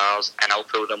 and I'll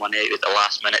pull the money out at the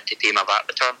last minute to pay my VAT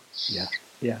return.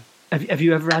 Yeah. Have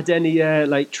you ever had any,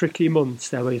 like, tricky months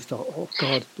there where you thought, oh,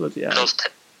 God, bloody hell? There's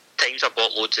times I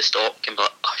bought loads of stock and be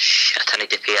like, oh, shit, I need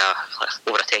to pay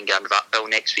over a 10 grand VAT bill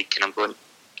next week, and I'm going,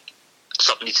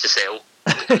 something needs to sell.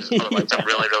 Because otherwise I'm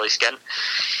really, really skint.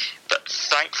 But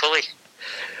thankfully,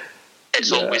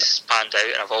 it's always panned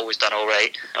out, and I've always done all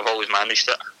right. I've always managed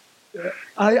it.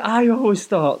 I always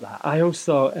thought that. I always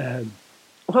thought,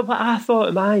 what I thought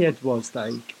in my head was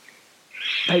like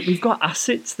we've got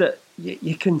assets that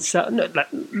you can sell,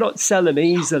 not sell them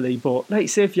easily, but like,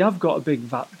 say if you have got a big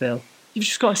VAT bill, you've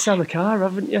just got to sell a car,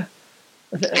 haven't you?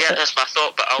 Yeah, that's my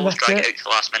thought, but I always drag it out to the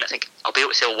last minute. I think, I'll be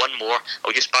able to sell one more,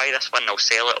 I'll just buy this one, I'll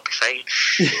sell it, it'll be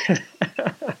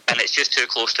fine. And it's just too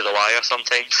close to the wire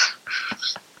sometimes.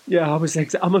 Yeah, I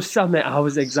must admit, I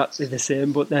was exactly the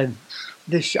same, but then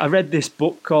I read this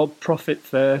book called Profit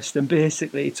First, and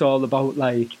basically it's all about,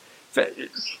 like,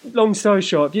 long story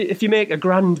short, if you make a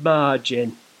grand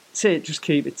margin, just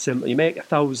keep it simple, you make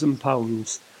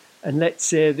 £1,000, and let's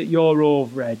say that your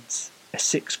overheads are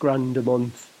 £6,000 a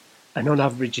month, and on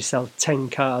average you sell 10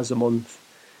 cars a month.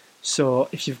 So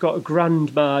if you've got a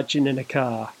grand margin in a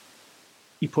car,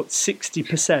 you put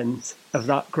 60% of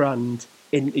that grand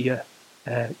into your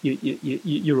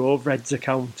overheads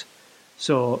account.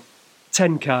 So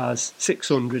 10 cars,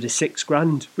 600 is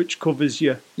 £6,000, which covers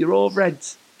your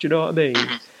overheads. Do you know what I mean?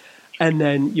 Mm-hmm. And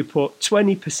then you put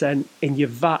 20% in your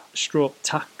VAT /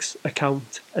 tax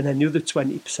account, and then the other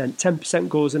 20%, 10%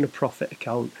 goes in a profit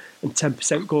account, and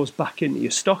 10% goes back into your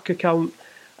stock account.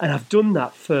 And I've done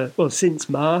that since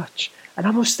March. And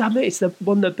I must admit, it's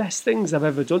one of the best things I've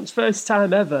ever done. It's the first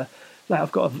time ever. Like,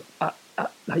 I've got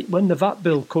like when the VAT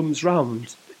bill comes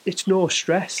round, it's no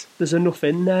stress. There's enough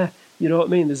in there. You know what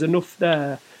I mean? There's enough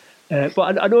there.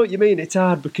 But I know what you mean. It's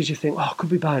hard because you think, I could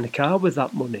be buying a car with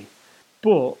that money.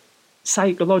 But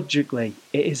psychologically,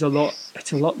 it's a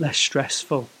lot less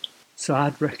stressful. So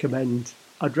I'd recommend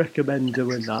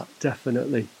doing that,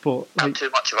 definitely. But I'm too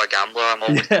much of a gambler. I'm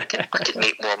always thinking I could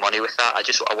make more money with that.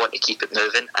 I want to keep it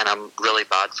moving, and I'm really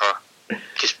bad for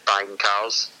just buying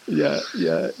cars. Yeah.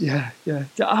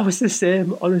 I was the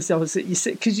same, honestly.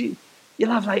 Because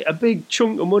you'll have like a big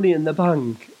chunk of money in the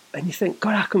bank, and you think,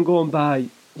 God, I can go and buy,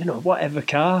 whatever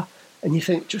car. And you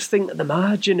think, just think of the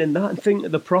margin in that, and think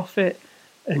of the profit.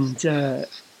 And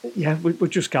we're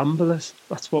just gamblers.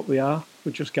 That's what we are.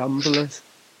 We're just gamblers.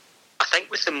 I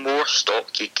think with the more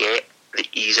stock you get, the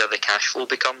easier the cash flow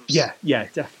becomes. Yeah,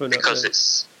 definitely. Because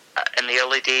it's in the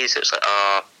early days, it's like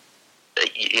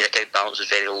your account balance was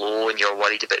very low, and you're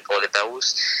worried about all the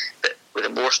bills. But with the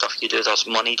more stuff you do, there's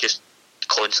money just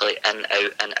constantly in,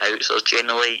 out. So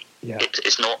generally,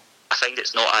 it's not. I find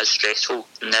it's not as stressful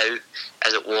now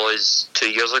as it was 2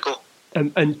 years ago.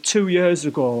 And 2 years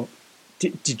ago,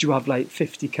 did you have like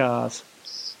 50 cars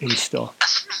in stock?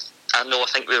 I know, I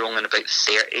think we were only about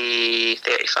 30,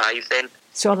 35 then.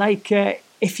 So like,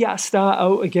 if you had to start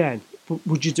out again,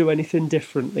 would you do anything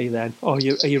differently then? Or are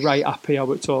you right happy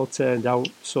how it's all turned out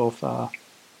so far?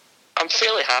 I'm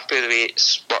fairly happy with the way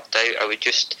it's worked out. I would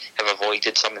just have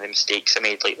avoided some of the mistakes I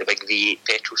made, like the big V8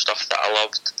 petrol stuff that I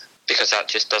loved, because that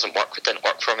just didn't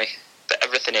work for me. But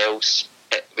everything else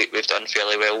we've done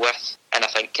fairly well with, and I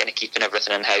think kind of keeping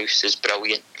everything in-house is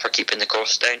brilliant for keeping the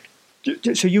costs down.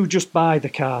 So you just buy the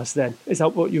cars then? Is that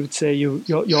what you would say your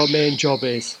main job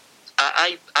is?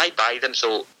 I buy them,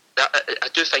 so I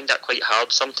do find that quite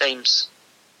hard sometimes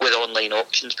with online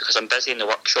auctions, because I'm busy in the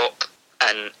workshop,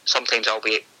 and sometimes I'll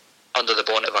be under the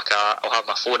bonnet of a car, I'll have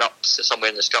my phone up somewhere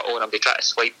in the scuttle, and I'll be trying to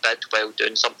swipe bid while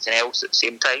doing something else at the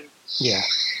same time. Yeah.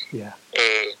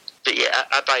 But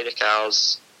I buy the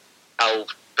cars, I'll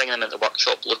bring them into the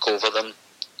workshop, look over them.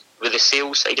 With the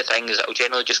sales side of things, I'll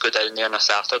generally just go down there on a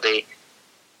Saturday,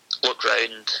 look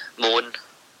round, moan,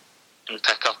 and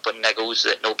pick up on niggles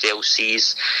that nobody else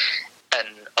sees. And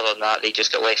other than that, they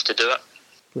just get left to do it.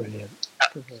 Brilliant.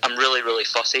 I'm really, really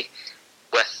fussy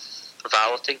with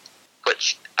valeting,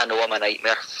 which I know I'm a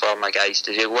nightmare for my guys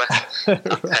to deal with. Right.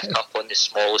 I pick up on the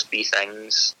smallest wee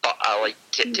things, but I like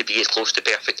it to be as close to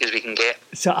perfect as we can get.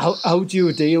 So how do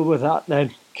you deal with that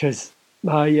then? Because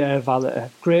my valeter,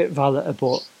 great valeter,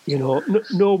 but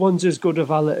no one's as good a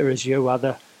valeter as you,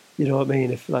 either. You know what I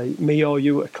mean? If like me or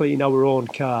you were to clean our own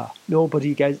car,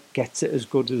 nobody gets it as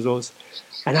good as us.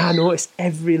 And I notice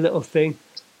every little thing,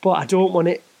 but I don't want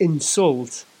to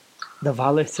insult the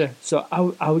valeter. So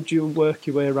how do you work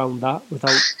your way around that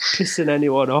without pissing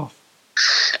anyone off?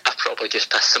 I probably just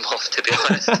piss them off, to be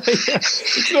honest. Yeah.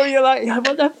 So you're like,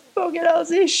 what the fucking hell is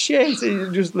this shit? And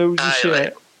you just lose your shit.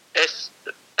 Like,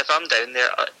 if I'm down there,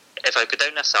 if I go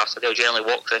down this Saturday, I'll generally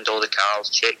walk around all the cars,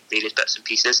 check various bits and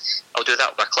pieces. I'll do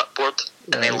that with a clipboard,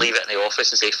 and then leave it in the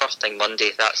office and say, first thing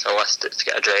Monday, that's the list to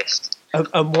get addressed.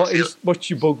 And what's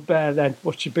your bugbear then?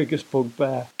 What's your biggest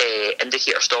bugbear?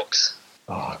 Indicator stocks.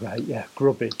 Oh, right, yeah,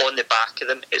 grubby. On the back of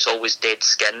them, it's always dead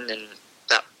skin and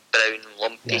that brown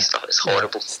lumpy stuff. It's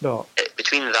horrible. It's not.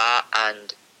 Between that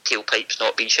and tailpipes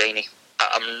not being shiny,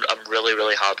 I'm really,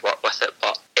 really hard work with it,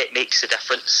 but it makes a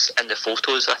difference in the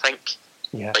photos, I think.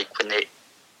 Yeah. Like when the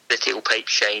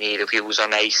tailpipe's shiny, the wheels are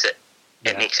nice,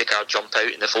 it makes the car jump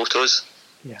out in the photos.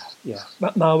 Yeah.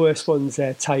 My worst one's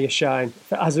tyre shine.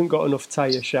 If it hasn't got enough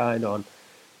tyre shine on,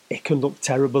 it can look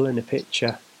terrible in a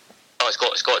picture. Oh,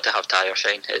 it's got to have tyre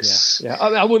shine. Yeah.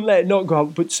 I wouldn't let it not go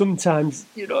out, but sometimes,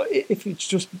 if it's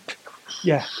just,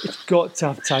 it's got to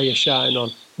have tyre shine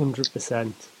on,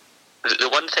 100%. The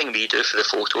one thing we do for the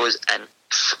photos, and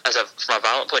from a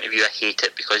Valet point of view, I hate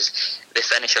it because the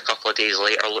finish a couple of days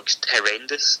later looks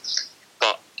horrendous.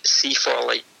 But see for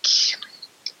like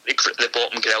the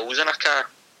bottom grills in a car,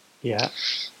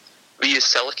 we use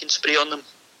silicone spray on them.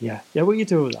 Yeah, what you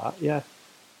do with that? Yeah,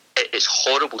 it's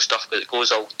horrible stuff because it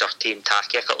goes all dirty and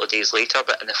tacky a couple of days later.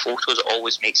 But in the photos, it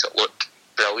always makes it look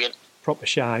brilliant. Proper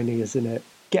shiny, isn't it?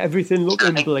 Get everything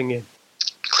looking blinging.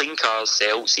 Clean cars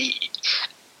sell. See,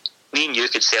 me and you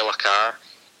could sell a car,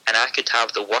 and I could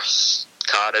have the worst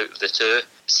car out of the two.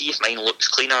 See if mine looks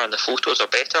cleaner and the photos are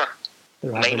better.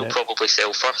 Mine will probably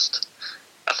sell first.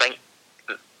 I think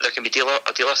there can be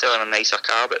a dealer selling a nicer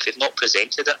car, but if they've not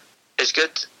presented it as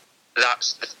good,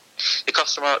 that's the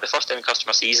customer. The first thing the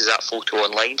customer sees is that photo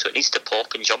online, so it needs to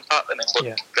pop and jump at them and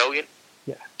look brilliant.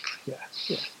 Yeah.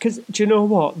 Because do you know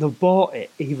what? They've bought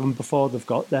it even before they've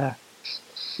got there.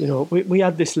 We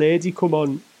had this lady come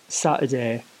on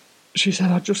Saturday. She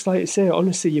said, I'd just like to say,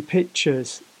 honestly, your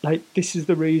pictures, like, this is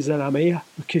the reason I'm here,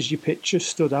 because your pictures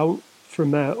stood out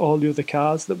from all the other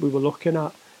cars that we were looking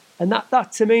at. And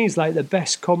that to me is like the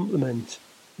best compliment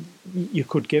you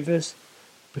could give us,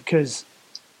 because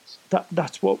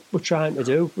that's what we're trying to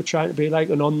do. We're trying to be like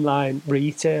an online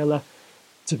retailer,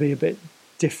 to be a bit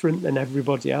different than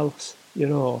everybody else, you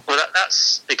know. Well,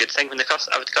 that's the good thing when the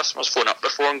customers phone up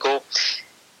before and go,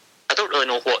 I don't really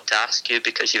know what to ask you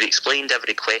because you've explained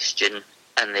every question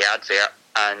in the advert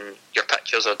and your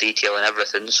pictures are detailing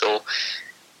everything, so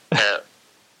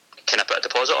can I put a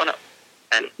deposit on it?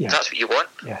 And that's what you want.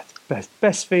 Yeah,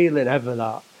 best feeling ever,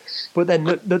 that. But then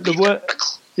the work...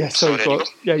 Yeah, sorry, go.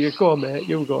 Yeah, you go, mate,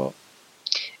 you go.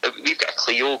 We've got a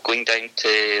Clio going down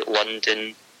to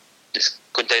London, it's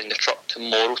going down the truck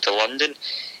tomorrow to London,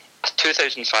 a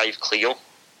 2005 Clio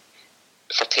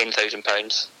for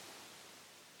 £10,000.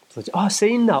 Oh, I've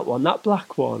seen that one, that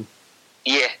black one.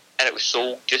 Yeah, and it was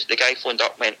sold. Just the guy phoned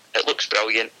up and went, it looks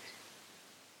brilliant.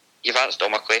 You've answered all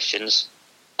my questions.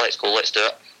 Let's go, let's do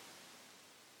it.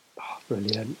 Oh,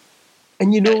 brilliant.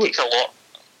 And you know... It takes a lot.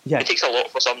 Yeah. It takes a lot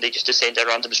for somebody just to send a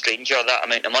random stranger that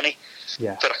amount of money for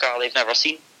a car they've never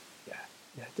seen.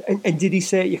 Yeah. And did he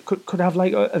say you could have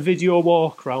like a video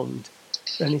walk round?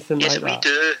 Anything like that? Yes, we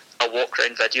do a walk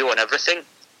round video on everything.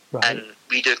 Right. And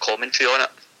we do commentary on it.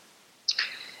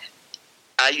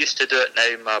 I used to do it,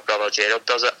 now my brother Gerald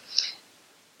does it.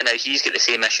 And now he's got the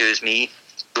same issue as me.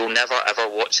 We'll never ever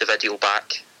watch the video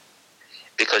back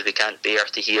because we can't bear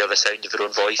to hear the sound of our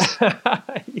own voice.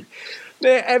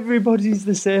 Mate, everybody's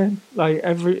the same. Like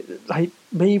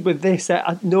me with this,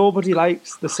 nobody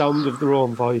likes the sound of their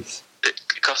own voice. The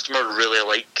customer really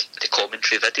like the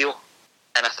commentary video,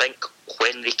 and I think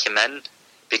when they come in,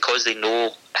 because they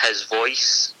know his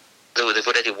voice, they've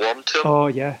already warmed to him. Oh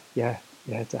yeah,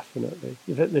 definitely.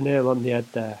 You've hit the nail on the head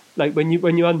there. Like when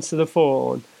you answer the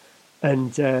phone,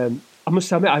 and I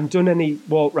must admit, I haven't done any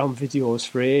walk round videos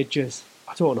for ages.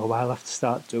 I don't know why I'll have to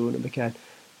start doing them again.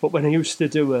 But when I used to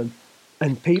do them,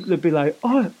 and people would be like,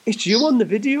 "Oh, it's you on the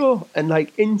video," and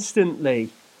like instantly,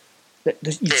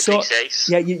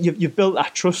 you've built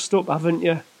that trust up, haven't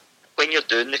you? When you're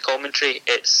doing the commentary,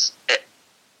 it's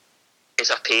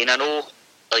a pain. I know,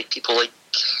 like people like,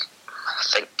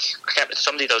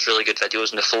 somebody does really good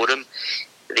videos in the forum.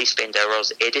 They spend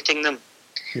hours editing them.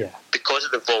 Yeah. Because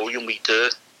of the volume we do,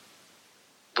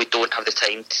 we don't have the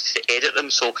time to edit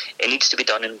them, so it needs to be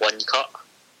done in one cut.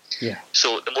 Yeah.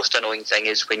 So the most annoying thing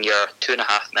is when you're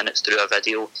 2.5 minutes through a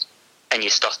video and you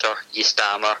stutter, you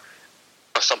stammer,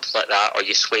 or something like that, or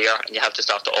you swear and you have to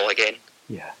start it all again.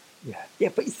 Yeah.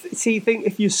 But see, you think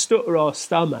if you stutter or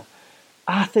stammer,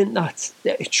 I think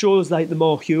it shows like the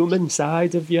more human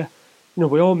side of you. You know,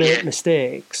 we all make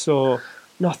mistakes, so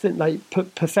nothing like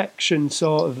perfection.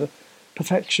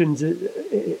 Perfection's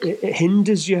it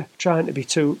hinders you trying to be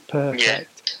too perfect. Yeah.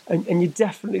 And you're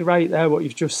definitely right there, what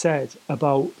you've just said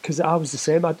about, because I was the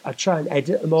same. I'd try and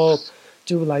edit them all,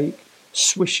 do like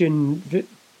swishing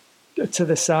to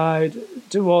the side,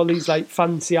 do all these like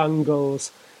fancy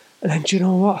angles. And then, do you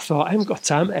know what? I thought, I haven't got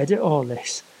time to edit all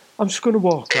this. I'm just going to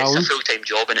walk around. It's a full-time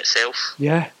job in itself.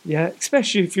 Yeah.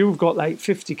 Especially if you've got like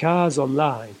 50 cars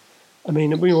online. I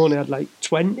mean, we only had like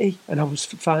 20 and I was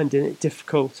finding it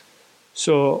difficult.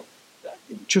 So,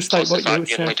 just like what you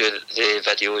said. We only do the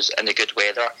videos in the good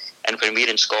weather, and when we're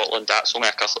in Scotland, that's only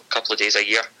a couple of days a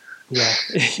year. Yeah,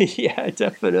 yeah,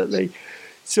 definitely.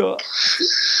 So,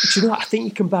 do you know what? I think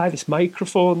you can buy this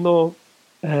microphone though.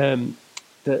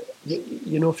 That,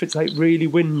 you know, if it's like really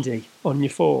windy on your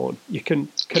phone, you can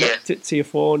connect it to your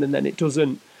phone, and then it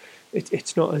doesn't.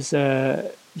 It's not as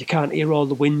you can't hear all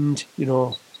the wind. You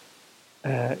know,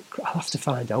 I'll have to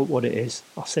find out what it is.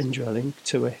 I'll send you a link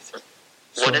to it.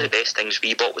 One of the best things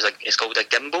we bought it's called a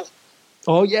gimbal.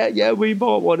 Oh yeah, we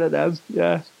bought one of them.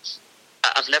 Yeah,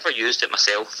 I've never used it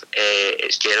myself.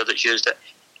 It's Gerald that's used it.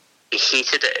 He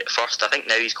hated it at first. I think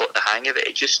now he's got the hang of it.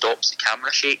 It just stops the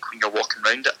camera shake when you're walking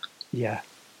around it. Yeah.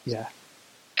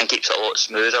 And keeps it a lot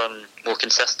smoother and more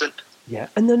consistent. Yeah,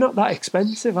 and they're not that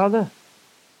expensive, are they?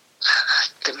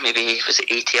 Maybe, was it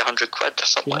 80, 100 quid or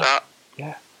something like that?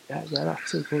 Yeah,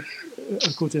 that's a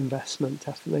good investment,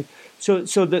 definitely. So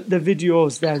the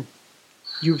videos then,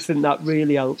 you think that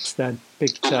really helps then,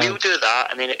 big time? We'll do that,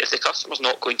 and then if the customer's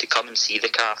not going to come and see the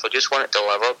car, if they just want it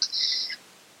delivered,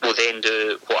 we'll then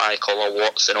do what I call a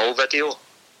what's in all video.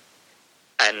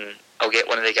 And I'll get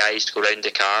one of the guys to go around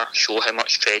the car, show how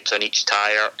much tread's on each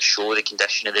tyre, show the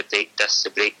condition of the brake discs, the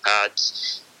brake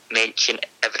pads, mention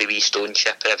every wee stone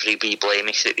chip, every wee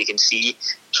blemish that they can see,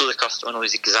 so the customer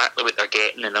knows exactly what they're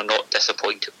getting and they're not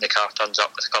disappointed when the car turns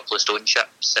up with a couple of stone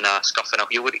chips and a scuff and a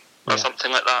wheel or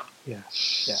something like that. Yeah.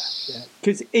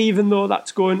 Because even though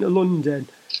that's going to London,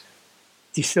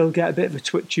 do you still get a bit of a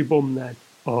twitchy bum then?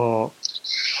 Or...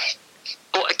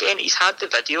 Well, again, he's had the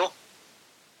video.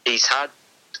 He's had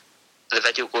the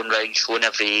video going round showing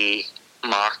every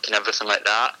mark and everything like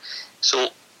that. So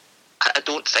I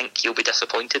don't think he'll be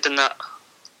disappointed in that.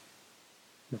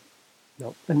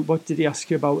 No. And what did he ask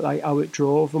you about, like how it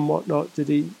drove and whatnot?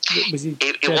 He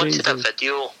wanted a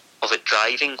video of it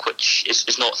driving, which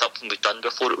is not something we've done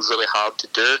before. It was really hard to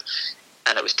do,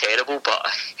 and it was terrible. But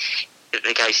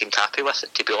the guy seemed happy with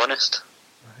it, to be honest.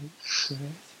 Right.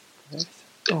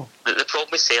 Oh. The problem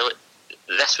with selling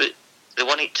the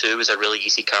 182 was a really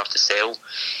easy car to sell.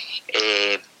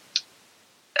 It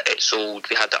sold.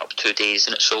 We had it up 2 days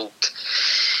and it sold.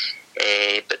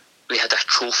 But we had a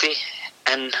trophy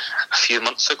in a few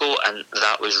months ago, and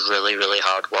that was really, really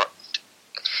hard work.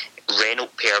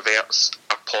 Renault perverts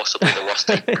are possibly the worst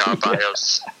type of car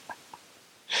buyers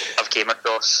I've came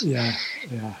across. Yeah.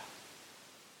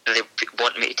 They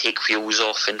want me to take wheels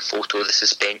off and photo the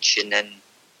suspension and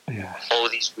all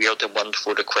these weird and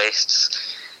wonderful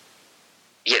requests,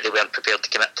 yet they weren't prepared to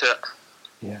commit to it.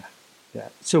 Yeah.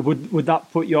 So would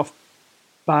that put you off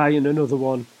buying another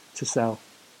one to sell?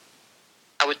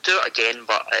 I would do it again,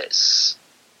 but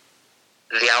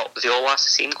they all ask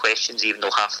the same questions, even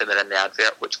though half of them are in the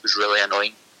advert, which was really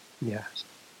annoying. Yeah.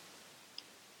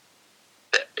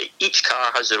 But each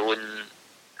car has their own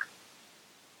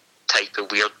type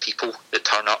of weird people that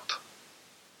turn up.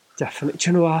 Definitely. Do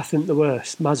you know what I think the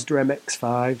worst? Mazda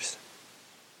MX-5s.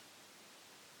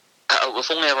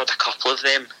 We've only ever had a couple of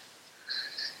them.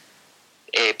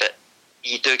 But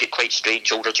you do get quite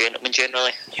strange older gentlemen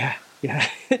generally. Yeah.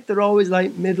 They're always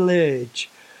like middle-age.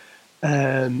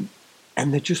 And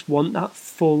they just want that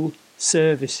full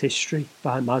service history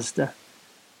by Mazda.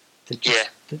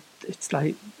 It's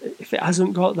like, if it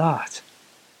hasn't got that,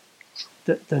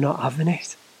 they're not having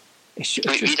it. We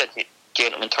had a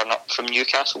gentleman turn up from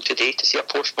Newcastle today to see a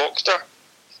Porsche Boxster,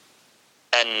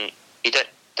 and he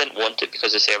didn't want it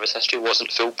because the service history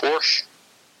wasn't full Porsche.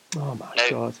 Oh my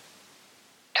God.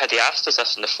 Had he asked us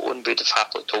this on the phone, we'd have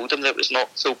happily told him that it was not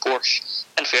full Porsche.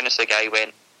 In fairness, the guy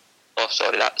went, "Oh,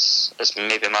 sorry, that's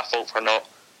maybe my fault for not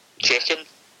checking."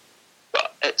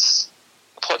 But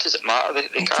what does it matter?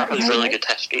 The car has really good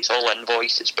history. It's all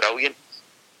invoiced. It's brilliant.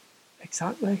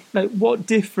 Exactly. Like, what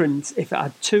difference if it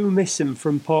had two missing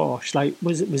from Porsche? Like,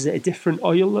 was it a different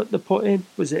oil that they put in?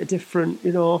 Was it a different,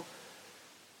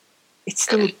 It's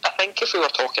still. I think if we were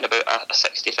talking about a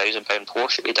 £60,000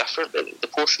 Porsche, it'd be different. But the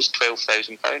Porsche was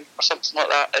 £12,000 or something like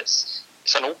that. It's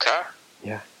an old car.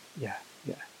 Yeah.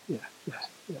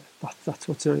 That's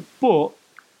what's it. But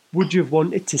would you have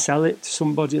wanted to sell it to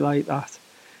somebody like that?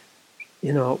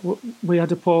 We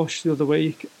had a Porsche the other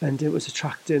week, and it was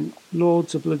attracting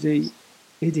loads of bloody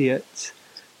idiots.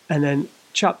 And then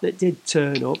chap that did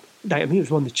turn up, it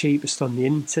was one of the cheapest on the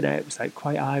internet. It was like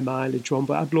quite high mileage one,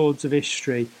 but had loads of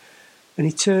history. And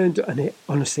he turned, and it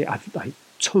honestly had like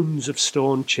tons of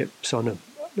stone chips on him.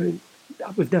 I mean,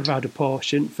 we've never had a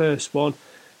Porsche in first one,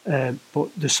 but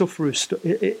the suffer was.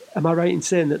 Am I right in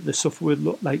saying that the suffer would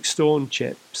look like stone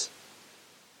chips?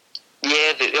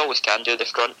 Yeah, they always can do. The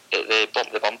front,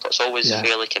 the bumper, it's always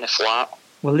fairly kind of flat.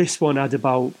 Well, this one had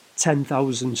about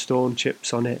 10,000 stone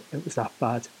chips on it. It was that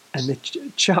bad. And the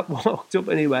chap walked up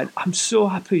and he went, "I'm so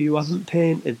happy you haven't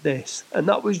painted this." And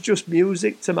that was just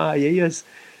music to my ears.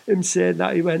 Him saying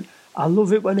that, he went, "I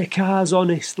love it when a car's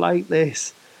honest like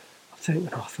this." I'm thinking,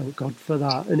 oh, thank God for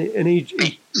that. And he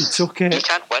took it. You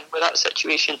can't win with that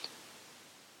situation.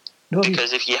 No,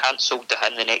 because if you hadn't sold to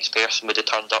him, the next person would have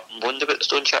turned up and moaned about the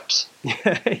stone chips.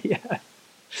 Yeah.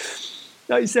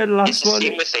 Like you said last one. It's the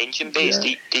same with engine bays.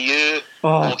 Yeah. Do you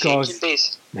God. engine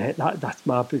bays? Mate, that's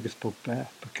my biggest bugbear,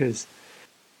 because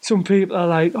some people are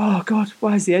like, "Oh God,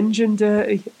 why is the engine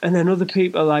dirty?" And then other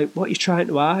people are like, "What are you trying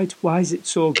to hide? Why is it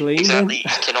so gleaming?" Exactly, you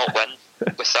cannot win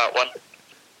with that one.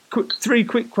 3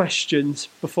 quick questions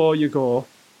before you go.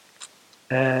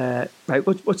 Right,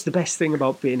 what's the best thing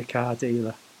about being a car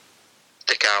dealer?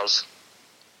 The cars.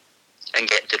 And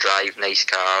getting to drive nice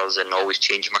cars and always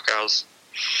changing my cars.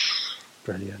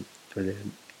 Brilliant.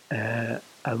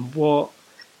 And what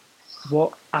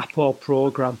app or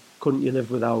program couldn't you live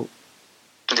without?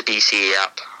 The BCA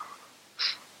app.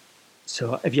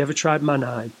 So, have you ever tried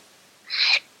Mannheim?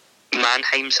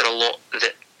 Mannheim's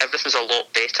everything's a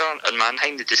lot better on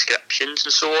Mannheim, the descriptions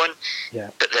and so on. Yeah.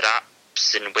 But their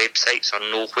apps and websites are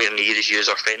nowhere near as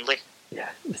user friendly. Yeah,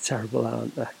 they're terrible,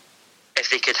 aren't they? if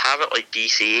they could have it like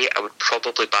DCA, I would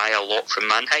probably buy a lot from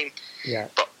Mannheim. Yeah.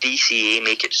 But DCA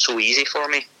make it so easy for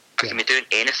me. I can be doing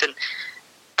anything.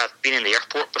 I've been in the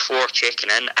airport before checking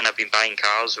in, and I've been buying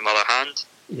cars with my other hand.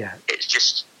 Yeah. It's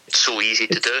just so easy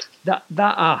to do. That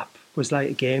app was like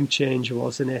a game changer,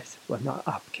 wasn't it, when that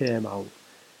app came out?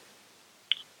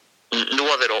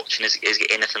 No other auction is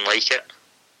anything like it.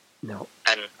 No.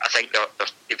 And I think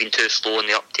they've been too slow in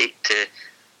the uptake to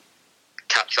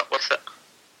catch up with it.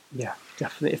 Yeah,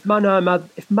 definitely. If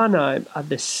Mannheim had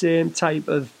the same type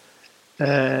of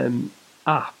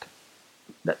app,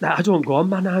 I don't go on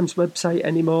Mannheim's website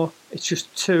anymore. It's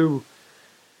just too.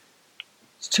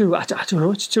 It's too. I don't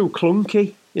know. It's too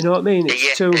clunky. You know what I mean?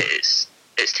 It's too. It's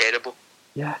terrible.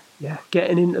 Yeah.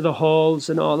 Getting into the halls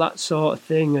and all that sort of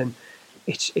thing, and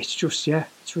it's just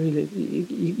It's really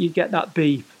you get that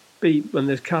beep when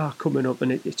there's a car coming up,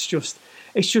 and it's just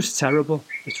terrible.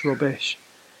 It's rubbish.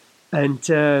 And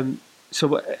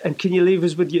and can you leave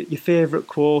us with your favourite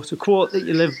quote, a quote that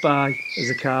you live by as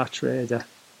a car trader?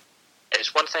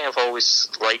 It's one thing I've always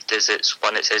liked is it's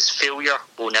one that says, "Failure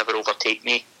will never overtake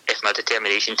me if my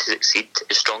determination to succeed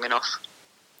is strong enough."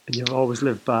 And you've always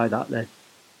lived by that then?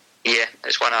 Yeah,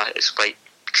 it's quite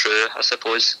true, I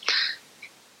suppose.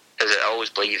 As I always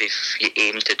believe, if you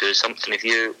aim to do something, if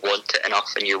you want it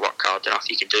enough and you work hard enough,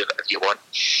 you can do whatever you want.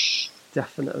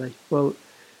 Definitely. Well,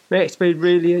 mate, it's been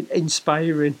really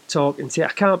inspiring talking to you.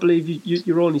 I can't believe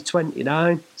you're only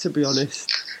 29, to be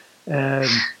honest.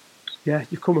 Yeah,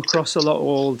 you come across a lot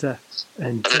older.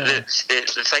 And the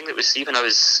thing that was, see, when I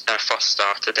first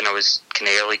started and I was kind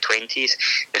of early 20s,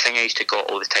 the thing I used to go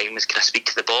all the time was, "Can I speak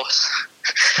to the boss?"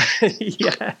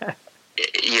 Yeah.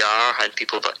 You are, and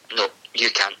people, but no,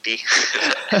 you can't be.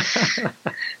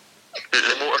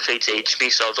 The motor trades aged me,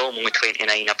 so although I'm only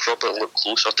 29, I probably look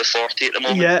closer to 40 at the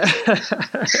moment. Yeah,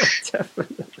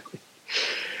 definitely.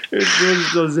 It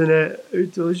does, doesn't it?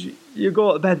 It does. You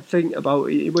go to bed thinking about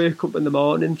it. You wake up in the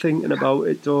morning thinking about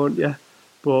it, don't you?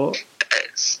 But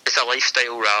it's a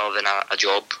lifestyle rather than a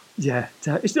job. Yeah,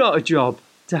 it's not a job.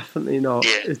 Definitely not.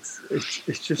 Yeah.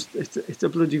 It's a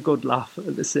bloody good laugh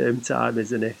at the same time,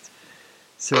 isn't it?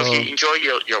 So, well, if you enjoy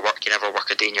your work, you never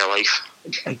work a day in your life.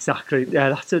 Exactly. Yeah,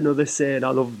 that's another saying. I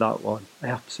love that one. I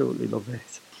absolutely love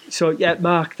it. So, yeah,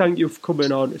 Mark, thank you for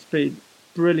coming on. It's been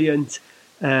brilliant.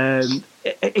 Are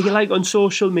you like on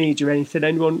social media or anything?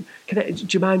 Do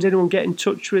you mind anyone getting in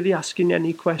touch with you, asking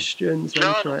any questions?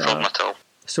 No problem at all.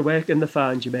 So where can they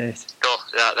find you, mate? Oh,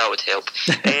 that would help.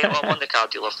 Well, I'm on the car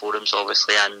dealer forums,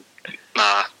 obviously, and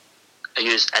I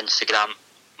use Instagram,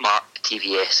 Mark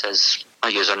TVS as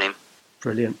my username.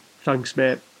 Brilliant. Thanks,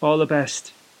 mate. All the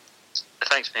best.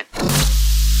 Thanks, mate.